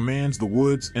goddess who commands the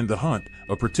woods and the hunt,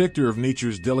 a protector of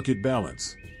nature's delicate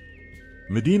balance.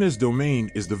 Medea's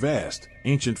domain is the vast,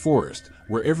 ancient forest,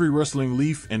 where every rustling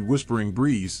leaf and whispering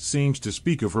breeze seems to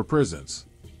speak of her presence.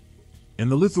 In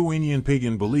the Lithuanian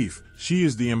pagan belief, she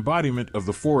is the embodiment of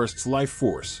the forest's life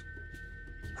force.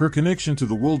 Her connection to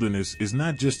the wilderness is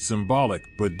not just symbolic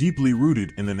but deeply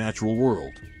rooted in the natural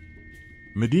world.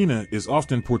 Medea is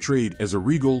often portrayed as a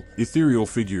regal, ethereal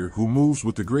figure who moves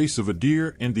with the grace of a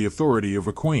deer and the authority of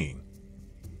a queen.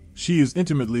 She is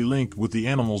intimately linked with the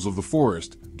animals of the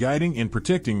forest, guiding and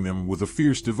protecting them with a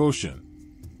fierce devotion.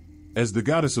 As the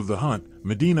goddess of the hunt,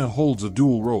 Medea holds a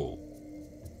dual role.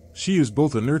 She is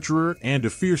both a nurturer and a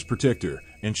fierce protector,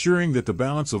 ensuring that the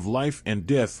balance of life and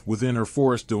death within her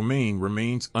forest domain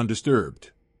remains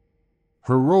undisturbed.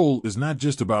 Her role is not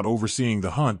just about overseeing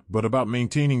the hunt but about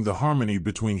maintaining the harmony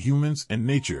between humans and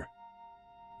nature.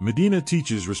 Medea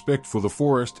teaches respect for the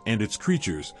forest and its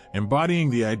creatures, embodying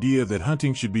the idea that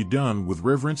hunting should be done with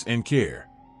reverence and care.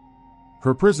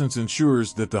 Her presence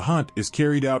ensures that the hunt is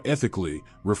carried out ethically,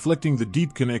 reflecting the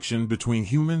deep connection between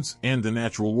humans and the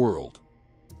natural world.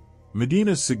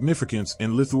 Medea's significance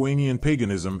in Lithuanian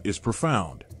paganism is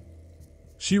profound.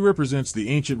 She represents the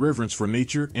ancient reverence for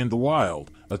nature and the wild,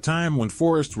 a time when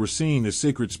forests were seen as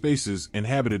sacred spaces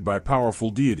inhabited by powerful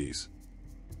deities.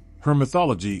 Her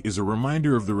mythology is a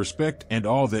reminder of the respect and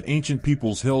awe that ancient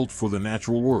peoples held for the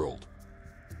natural world.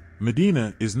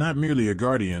 Medea is not merely a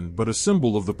guardian but a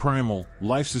symbol of the primal,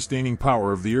 life-sustaining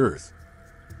power of the earth.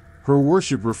 Her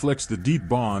worship reflects the deep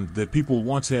bond that people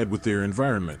once had with their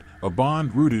environment, a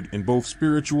bond rooted in both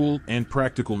spiritual and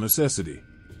practical necessity.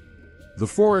 The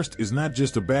forest is not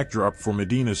just a backdrop for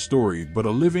Medea's story but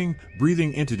a living,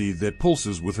 breathing entity that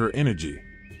pulses with her energy.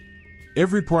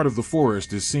 Every part of the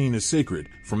forest is seen as sacred,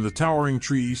 from the towering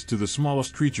trees to the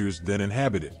smallest creatures that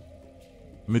inhabit it.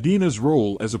 Medea's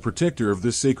role as a protector of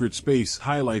this sacred space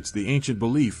highlights the ancient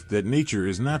belief that nature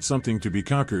is not something to be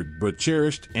conquered but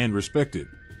cherished and respected.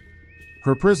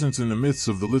 Her presence in the myths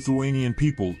of the Lithuanian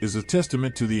people is a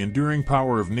testament to the enduring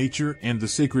power of nature and the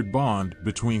sacred bond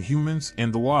between humans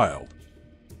and the wild.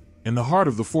 In the heart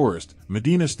of the forest,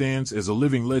 Medea stands as a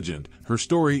living legend, her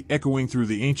story echoing through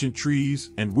the ancient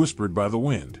trees and whispered by the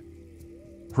wind.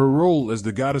 Her role as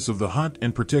the goddess of the hunt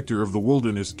and protector of the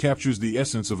wilderness captures the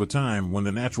essence of a time when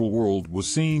the natural world was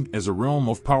seen as a realm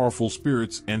of powerful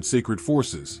spirits and sacred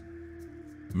forces.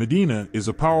 Medea is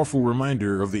a powerful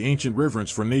reminder of the ancient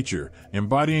reverence for nature,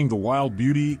 embodying the wild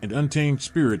beauty and untamed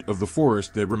spirit of the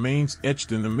forest that remains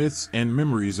etched in the myths and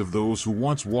memories of those who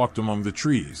once walked among the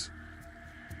trees.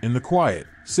 In the quiet,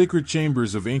 sacred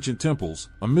chambers of ancient temples,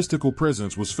 a mystical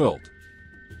presence was felt.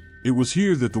 It was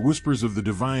here that the whispers of the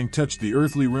divine touched the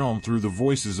earthly realm through the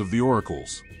voices of the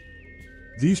oracles.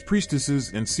 These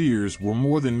priestesses and seers were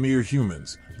more than mere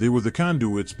humans. They were the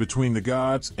conduits between the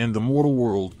gods and the mortal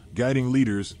world, guiding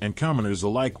leaders and commoners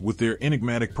alike with their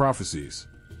enigmatic prophecies.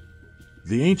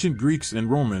 The ancient Greeks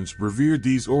and Romans revered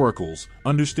these oracles,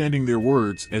 understanding their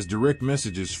words as direct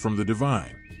messages from the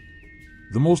divine.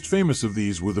 The most famous of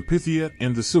these were the Pythia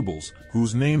and the Sibyls,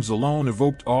 whose names alone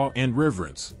evoked awe and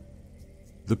reverence.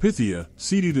 The Pythia,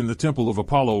 seated in the temple of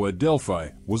Apollo at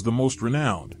Delphi, was the most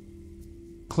renowned.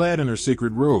 Clad in her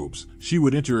sacred robes, she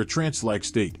would enter a trance-like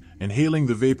state, inhaling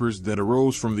the vapors that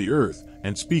arose from the earth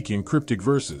and speaking cryptic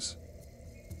verses.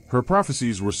 Her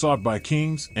prophecies were sought by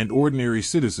kings and ordinary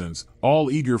citizens, all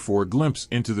eager for a glimpse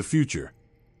into the future.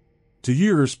 To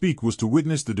hear her speak was to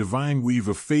witness the divine weave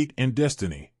of fate and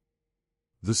destiny.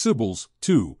 The Sibyls,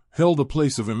 too, held a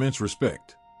place of immense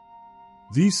respect.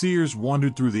 These seers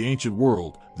wandered through the ancient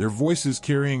world, their voices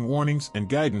carrying warnings and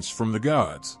guidance from the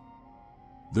gods.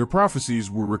 Their prophecies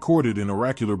were recorded in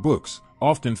oracular books,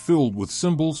 often filled with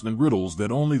symbols and riddles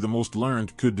that only the most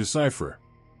learned could decipher.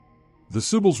 The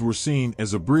Sibyls were seen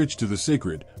as a bridge to the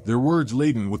sacred, their words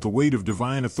laden with the weight of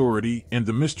divine authority and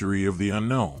the mystery of the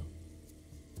unknown.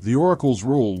 The oracle's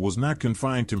role was not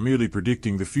confined to merely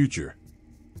predicting the future.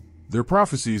 Their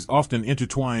prophecies often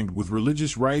intertwined with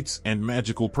religious rites and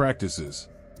magical practices.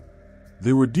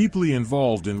 They were deeply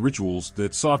involved in rituals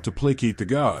that sought to placate the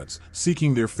gods,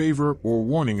 seeking their favor or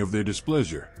warning of their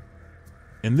displeasure.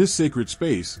 In this sacred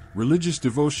space, religious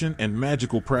devotion and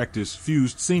magical practice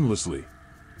fused seamlessly.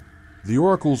 The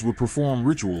oracles would perform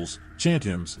rituals, chant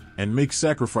hymns, and make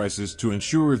sacrifices to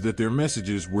ensure that their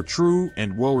messages were true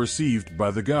and well received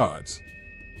by the gods.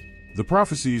 The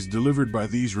prophecies delivered by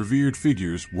these revered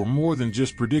figures were more than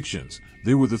just predictions,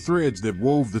 they were the threads that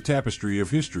wove the tapestry of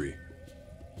history.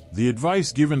 The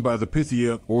advice given by the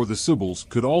Pythia or the Sibyls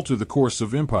could alter the course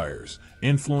of empires,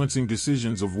 influencing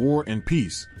decisions of war and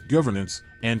peace, governance,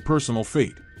 and personal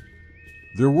fate.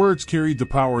 Their words carried the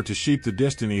power to shape the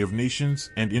destiny of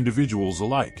nations and individuals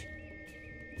alike.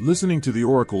 Listening to the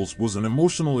oracles was an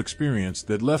emotional experience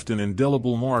that left an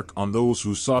indelible mark on those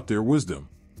who sought their wisdom.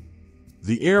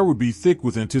 The air would be thick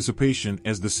with anticipation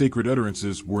as the sacred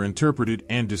utterances were interpreted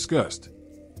and discussed.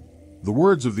 The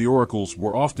words of the oracles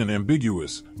were often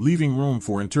ambiguous, leaving room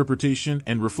for interpretation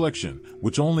and reflection,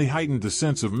 which only heightened the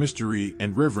sense of mystery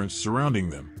and reverence surrounding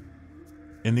them.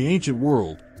 In the ancient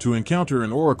world, to encounter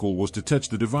an oracle was to touch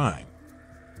the divine.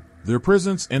 Their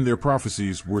presence and their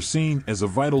prophecies were seen as a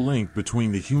vital link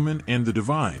between the human and the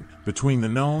divine, between the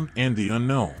known and the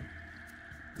unknown.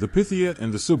 The Pythia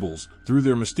and the Sibyls, through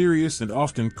their mysterious and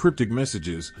often cryptic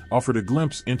messages, offered a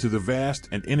glimpse into the vast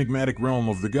and enigmatic realm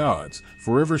of the gods,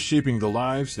 forever shaping the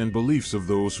lives and beliefs of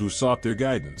those who sought their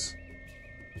guidance.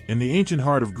 In the ancient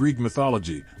heart of Greek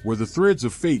mythology, where the threads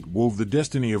of fate wove the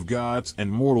destiny of gods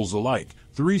and mortals alike,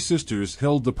 three sisters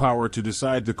held the power to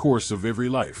decide the course of every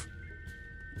life.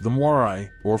 The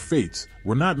Moirai, or Fates,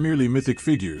 were not merely mythic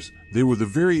figures, they were the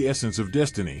very essence of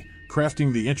destiny,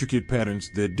 crafting the intricate patterns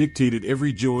that dictated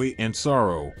every joy and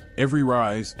sorrow, every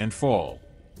rise and fall.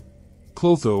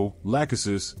 Clotho,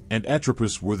 Lachesis, and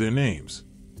Atropos were their names.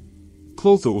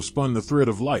 Clotho spun the thread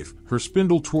of life, her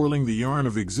spindle twirling the yarn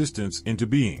of existence into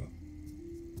being.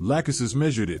 Lachesis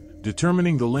measured it,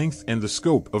 determining the length and the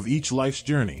scope of each life's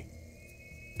journey.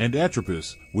 And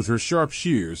Atropos, with her sharp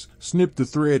shears, snipped the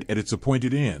thread at its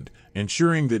appointed end,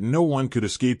 ensuring that no one could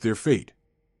escape their fate.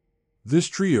 This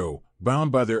trio,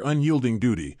 bound by their unyielding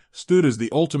duty, stood as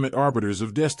the ultimate arbiters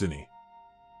of destiny.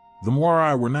 The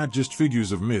Moirai were not just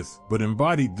figures of myth, but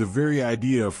embodied the very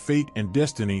idea of fate and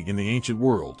destiny in the ancient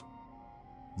world.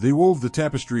 They wove the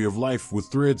tapestry of life with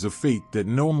threads of fate that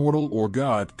no mortal or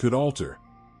god could alter.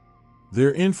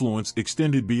 Their influence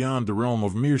extended beyond the realm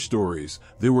of mere stories.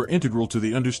 They were integral to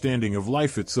the understanding of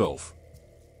life itself.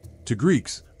 To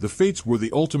Greeks, the Fates were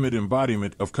the ultimate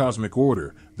embodiment of cosmic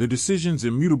order, their decisions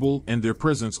immutable and their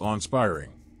presence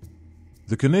awe-inspiring.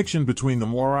 The connection between the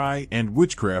Moirai and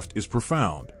witchcraft is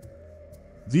profound.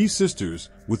 These sisters,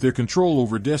 with their control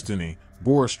over destiny,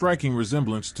 bore a striking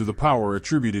resemblance to the power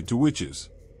attributed to witches.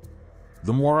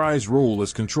 The Moirai's role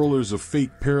as controllers of fate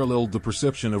paralleled the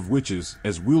perception of witches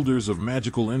as wielders of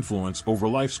magical influence over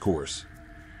life's course.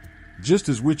 Just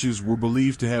as witches were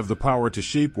believed to have the power to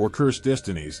shape or curse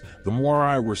destinies, the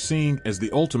Moirai were seen as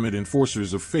the ultimate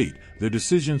enforcers of fate, their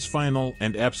decisions final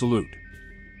and absolute.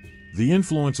 The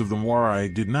influence of the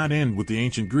Moirai did not end with the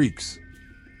ancient Greeks.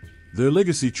 Their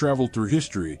legacy traveled through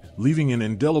history, leaving an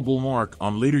indelible mark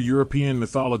on later European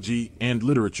mythology and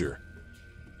literature.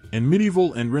 In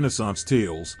medieval and Renaissance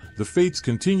tales, the Fates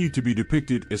continue to be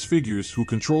depicted as figures who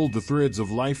controlled the threads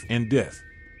of life and death.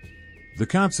 The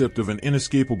concept of an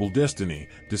inescapable destiny,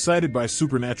 decided by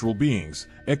supernatural beings,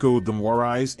 echoed the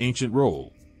Moirai's ancient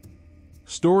role.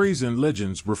 Stories and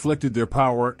legends reflected their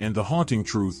power and the haunting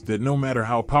truth that no matter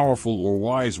how powerful or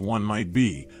wise one might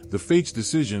be, the Fates'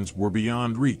 decisions were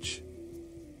beyond reach.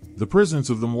 The presence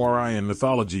of the Moirai in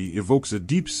mythology evokes a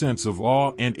deep sense of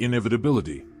awe and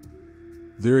inevitability.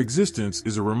 Their existence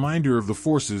is a reminder of the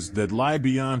forces that lie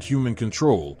beyond human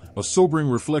control, a sobering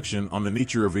reflection on the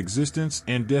nature of existence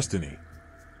and destiny.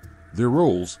 Their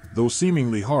roles, though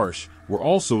seemingly harsh, were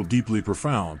also deeply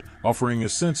profound, offering a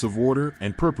sense of order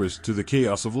and purpose to the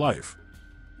chaos of life.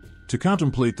 To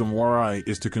contemplate the Moirai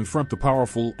is to confront the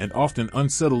powerful and often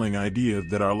unsettling idea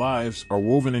that our lives are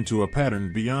woven into a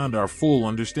pattern beyond our full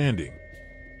understanding.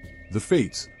 The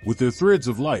Fates, with their threads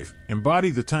of life, embody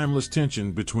the timeless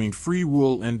tension between free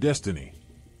will and destiny.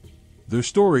 Their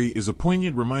story is a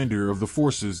poignant reminder of the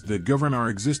forces that govern our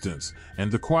existence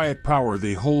and the quiet power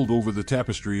they hold over the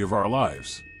tapestry of our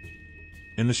lives.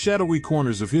 In the shadowy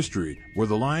corners of history, where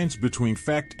the lines between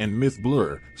fact and myth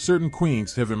blur, certain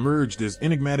queens have emerged as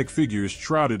enigmatic figures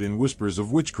shrouded in whispers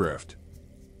of witchcraft.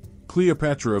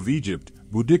 Cleopatra of Egypt,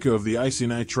 Boudica of the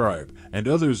Iceni tribe, and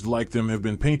others like them have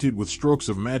been painted with strokes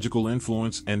of magical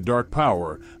influence and dark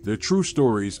power, their true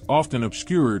stories often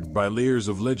obscured by layers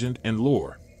of legend and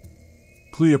lore.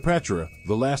 Cleopatra,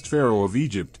 the last pharaoh of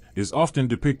Egypt, is often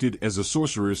depicted as a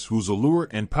sorceress whose allure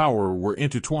and power were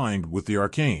intertwined with the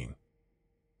arcane.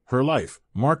 Her life,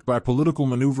 marked by political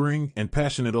maneuvering and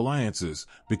passionate alliances,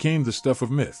 became the stuff of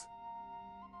myth.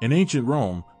 In ancient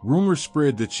Rome, rumors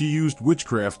spread that she used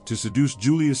witchcraft to seduce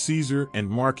Julius Caesar and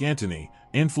Mark Antony,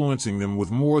 influencing them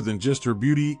with more than just her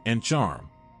beauty and charm.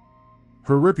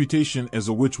 Her reputation as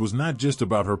a witch was not just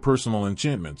about her personal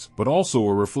enchantments, but also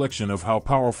a reflection of how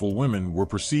powerful women were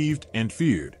perceived and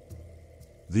feared.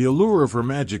 The allure of her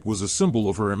magic was a symbol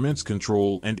of her immense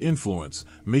control and influence,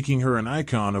 making her an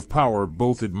icon of power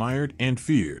both admired and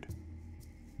feared.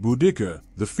 Boudica,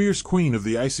 the fierce queen of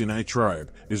the Iceni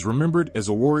tribe, is remembered as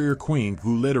a warrior queen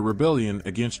who led a rebellion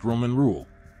against Roman rule.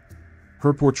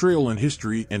 Her portrayal in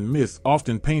history and myth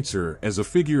often paints her as a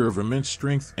figure of immense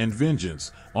strength and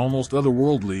vengeance, almost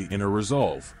otherworldly in her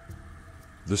resolve.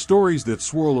 The stories that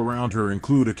swirl around her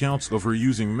include accounts of her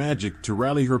using magic to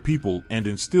rally her people and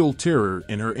instill terror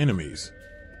in her enemies.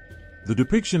 The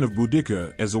depiction of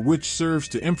Boudica as a witch serves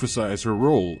to emphasize her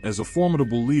role as a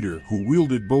formidable leader who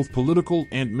wielded both political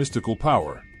and mystical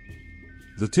power.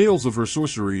 The tales of her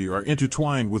sorcery are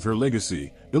intertwined with her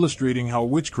legacy, illustrating how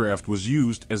witchcraft was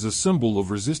used as a symbol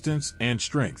of resistance and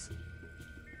strength.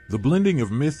 The blending of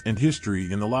myth and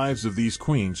history in the lives of these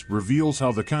queens reveals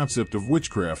how the concept of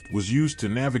witchcraft was used to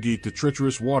navigate the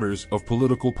treacherous waters of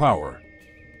political power.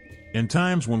 In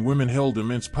times when women held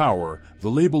immense power,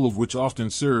 the label of witch often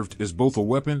served as both a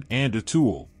weapon and a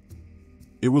tool.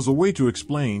 It was a way to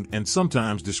explain and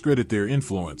sometimes discredit their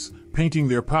influence, painting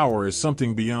their power as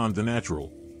something beyond the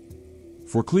natural.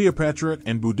 For Cleopatra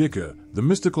and Boudica, the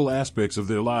mystical aspects of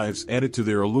their lives added to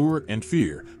their allure and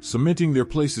fear, cementing their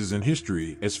places in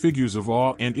history as figures of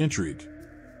awe and intrigue.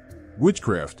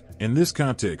 Witchcraft, in this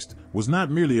context, was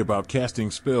not merely about casting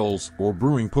spells or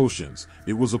brewing potions.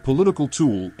 It was a political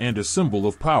tool and a symbol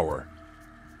of power.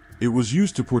 It was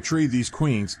used to portray these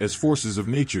queens as forces of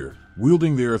nature,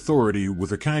 wielding their authority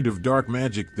with a kind of dark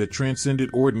magic that transcended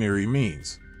ordinary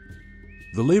means.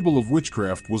 The label of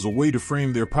witchcraft was a way to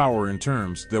frame their power in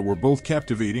terms that were both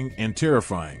captivating and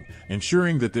terrifying,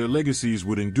 ensuring that their legacies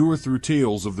would endure through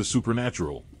tales of the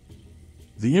supernatural.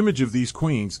 The image of these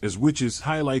queens as witches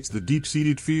highlights the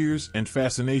deep-seated fears and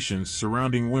fascinations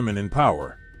surrounding women in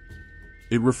power.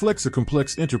 It reflects a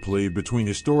complex interplay between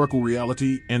historical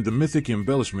reality and the mythic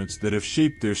embellishments that have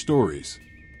shaped their stories.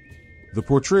 The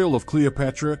portrayal of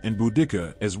Cleopatra and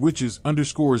Boudica as witches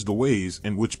underscores the ways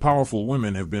in which powerful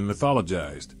women have been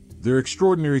mythologized, their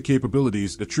extraordinary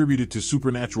capabilities attributed to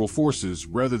supernatural forces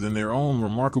rather than their own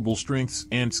remarkable strengths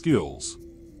and skills.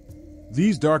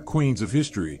 These dark queens of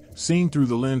history, seen through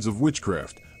the lens of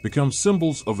witchcraft, become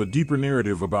symbols of a deeper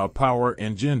narrative about power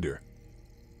and gender.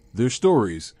 Their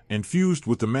stories, infused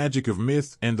with the magic of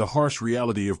myth and the harsh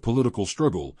reality of political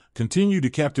struggle, continue to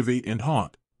captivate and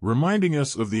haunt, reminding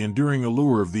us of the enduring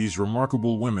allure of these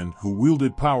remarkable women who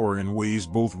wielded power in ways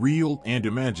both real and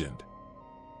imagined.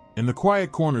 In the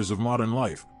quiet corners of modern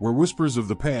life, where whispers of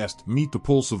the past meet the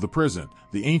pulse of the present,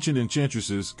 the ancient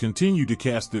enchantresses continue to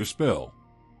cast their spell.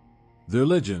 Their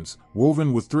legends,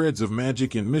 woven with threads of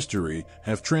magic and mystery,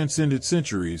 have transcended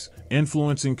centuries,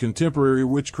 influencing contemporary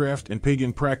witchcraft and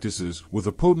pagan practices with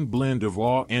a potent blend of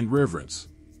awe and reverence.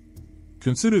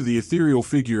 Consider the ethereal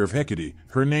figure of Hecate,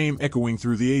 her name echoing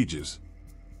through the ages.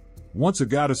 Once a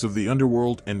goddess of the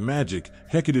underworld and magic,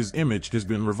 Hecate's image has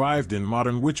been revived in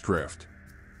modern witchcraft.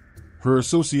 Her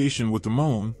association with the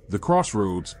moon, the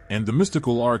crossroads, and the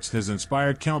mystical arts has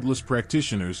inspired countless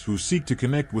practitioners who seek to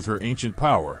connect with her ancient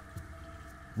power.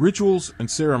 Rituals and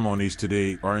ceremonies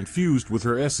today are infused with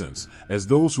her essence, as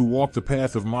those who walk the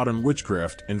path of modern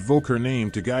witchcraft invoke her name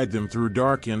to guide them through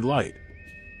dark and light.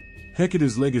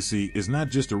 Hecate's legacy is not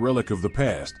just a relic of the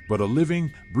past, but a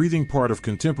living, breathing part of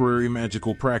contemporary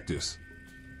magical practice.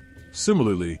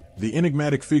 Similarly, the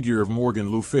enigmatic figure of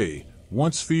Morgan Le Fay,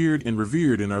 once feared and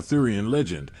revered in Arthurian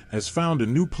legend, has found a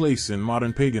new place in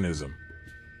modern paganism.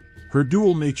 Her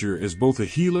dual nature as both a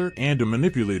healer and a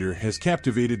manipulator has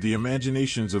captivated the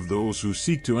imaginations of those who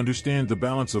seek to understand the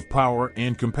balance of power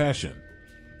and compassion.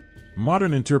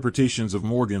 Modern interpretations of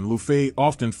Morgan Le Fay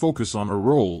often focus on her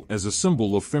role as a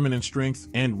symbol of feminine strength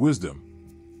and wisdom.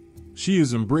 She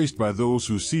is embraced by those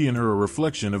who see in her a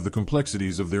reflection of the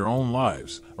complexities of their own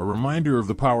lives, a reminder of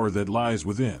the power that lies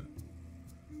within.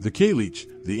 The Camelot,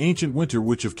 the ancient winter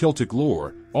witch of Celtic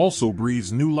lore, also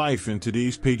breathes new life in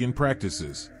today's pagan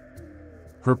practices.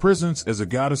 Her presence as a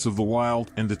goddess of the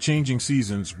wild and the changing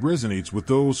seasons resonates with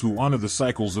those who honor the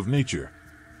cycles of nature.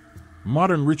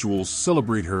 Modern rituals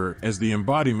celebrate her as the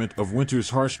embodiment of winter's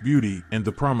harsh beauty and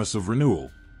the promise of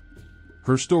renewal.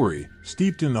 Her story,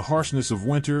 steeped in the harshness of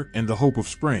winter and the hope of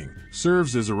spring,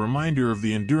 serves as a reminder of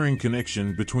the enduring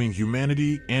connection between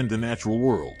humanity and the natural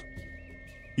world.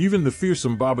 Even the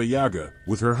fearsome Baba Yaga,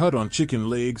 with her hut on chicken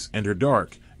legs and her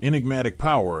dark, enigmatic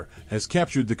power, has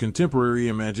captured the contemporary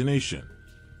imagination.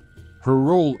 Her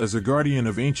role as a guardian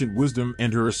of ancient wisdom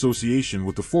and her association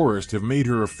with the forest have made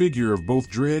her a figure of both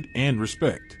dread and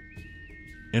respect.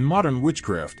 In modern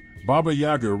witchcraft, Baba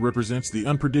Yaga represents the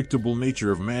unpredictable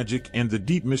nature of magic and the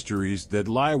deep mysteries that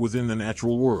lie within the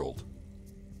natural world.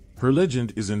 Her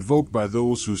legend is invoked by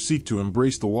those who seek to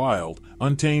embrace the wild,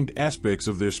 untamed aspects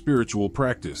of their spiritual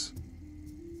practice.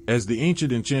 As the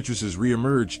ancient enchantresses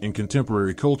re-emerge in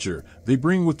contemporary culture, they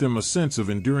bring with them a sense of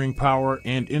enduring power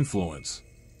and influence.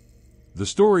 The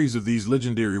stories of these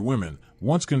legendary women,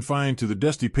 once confined to the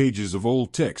dusty pages of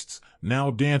old texts,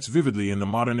 now dance vividly in the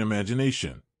modern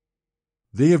imagination.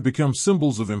 They have become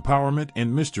symbols of empowerment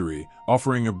and mystery,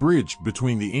 offering a bridge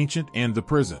between the ancient and the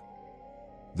present.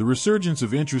 The resurgence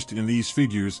of interest in these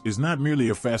figures is not merely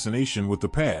a fascination with the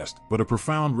past, but a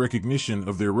profound recognition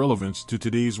of their relevance to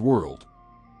today's world.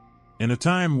 In a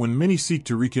time when many seek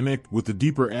to reconnect with the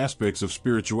deeper aspects of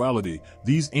spirituality,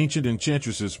 these ancient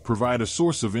enchantresses provide a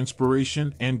source of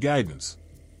inspiration and guidance.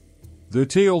 Their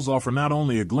tales offer not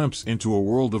only a glimpse into a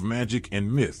world of magic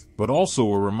and myth, but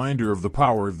also a reminder of the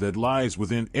power that lies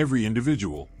within every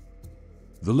individual.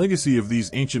 The legacy of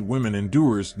these ancient women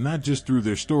endures not just through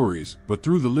their stories, but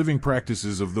through the living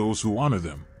practices of those who honor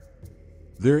them.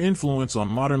 Their influence on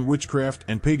modern witchcraft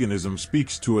and paganism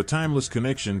speaks to a timeless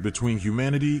connection between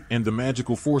humanity and the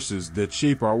magical forces that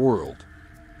shape our world.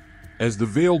 As the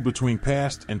veil between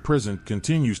past and present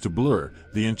continues to blur,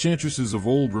 the enchantresses of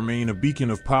old remain a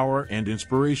beacon of power and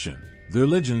inspiration, their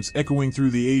legends echoing through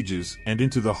the ages and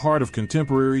into the heart of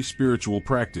contemporary spiritual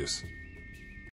practice.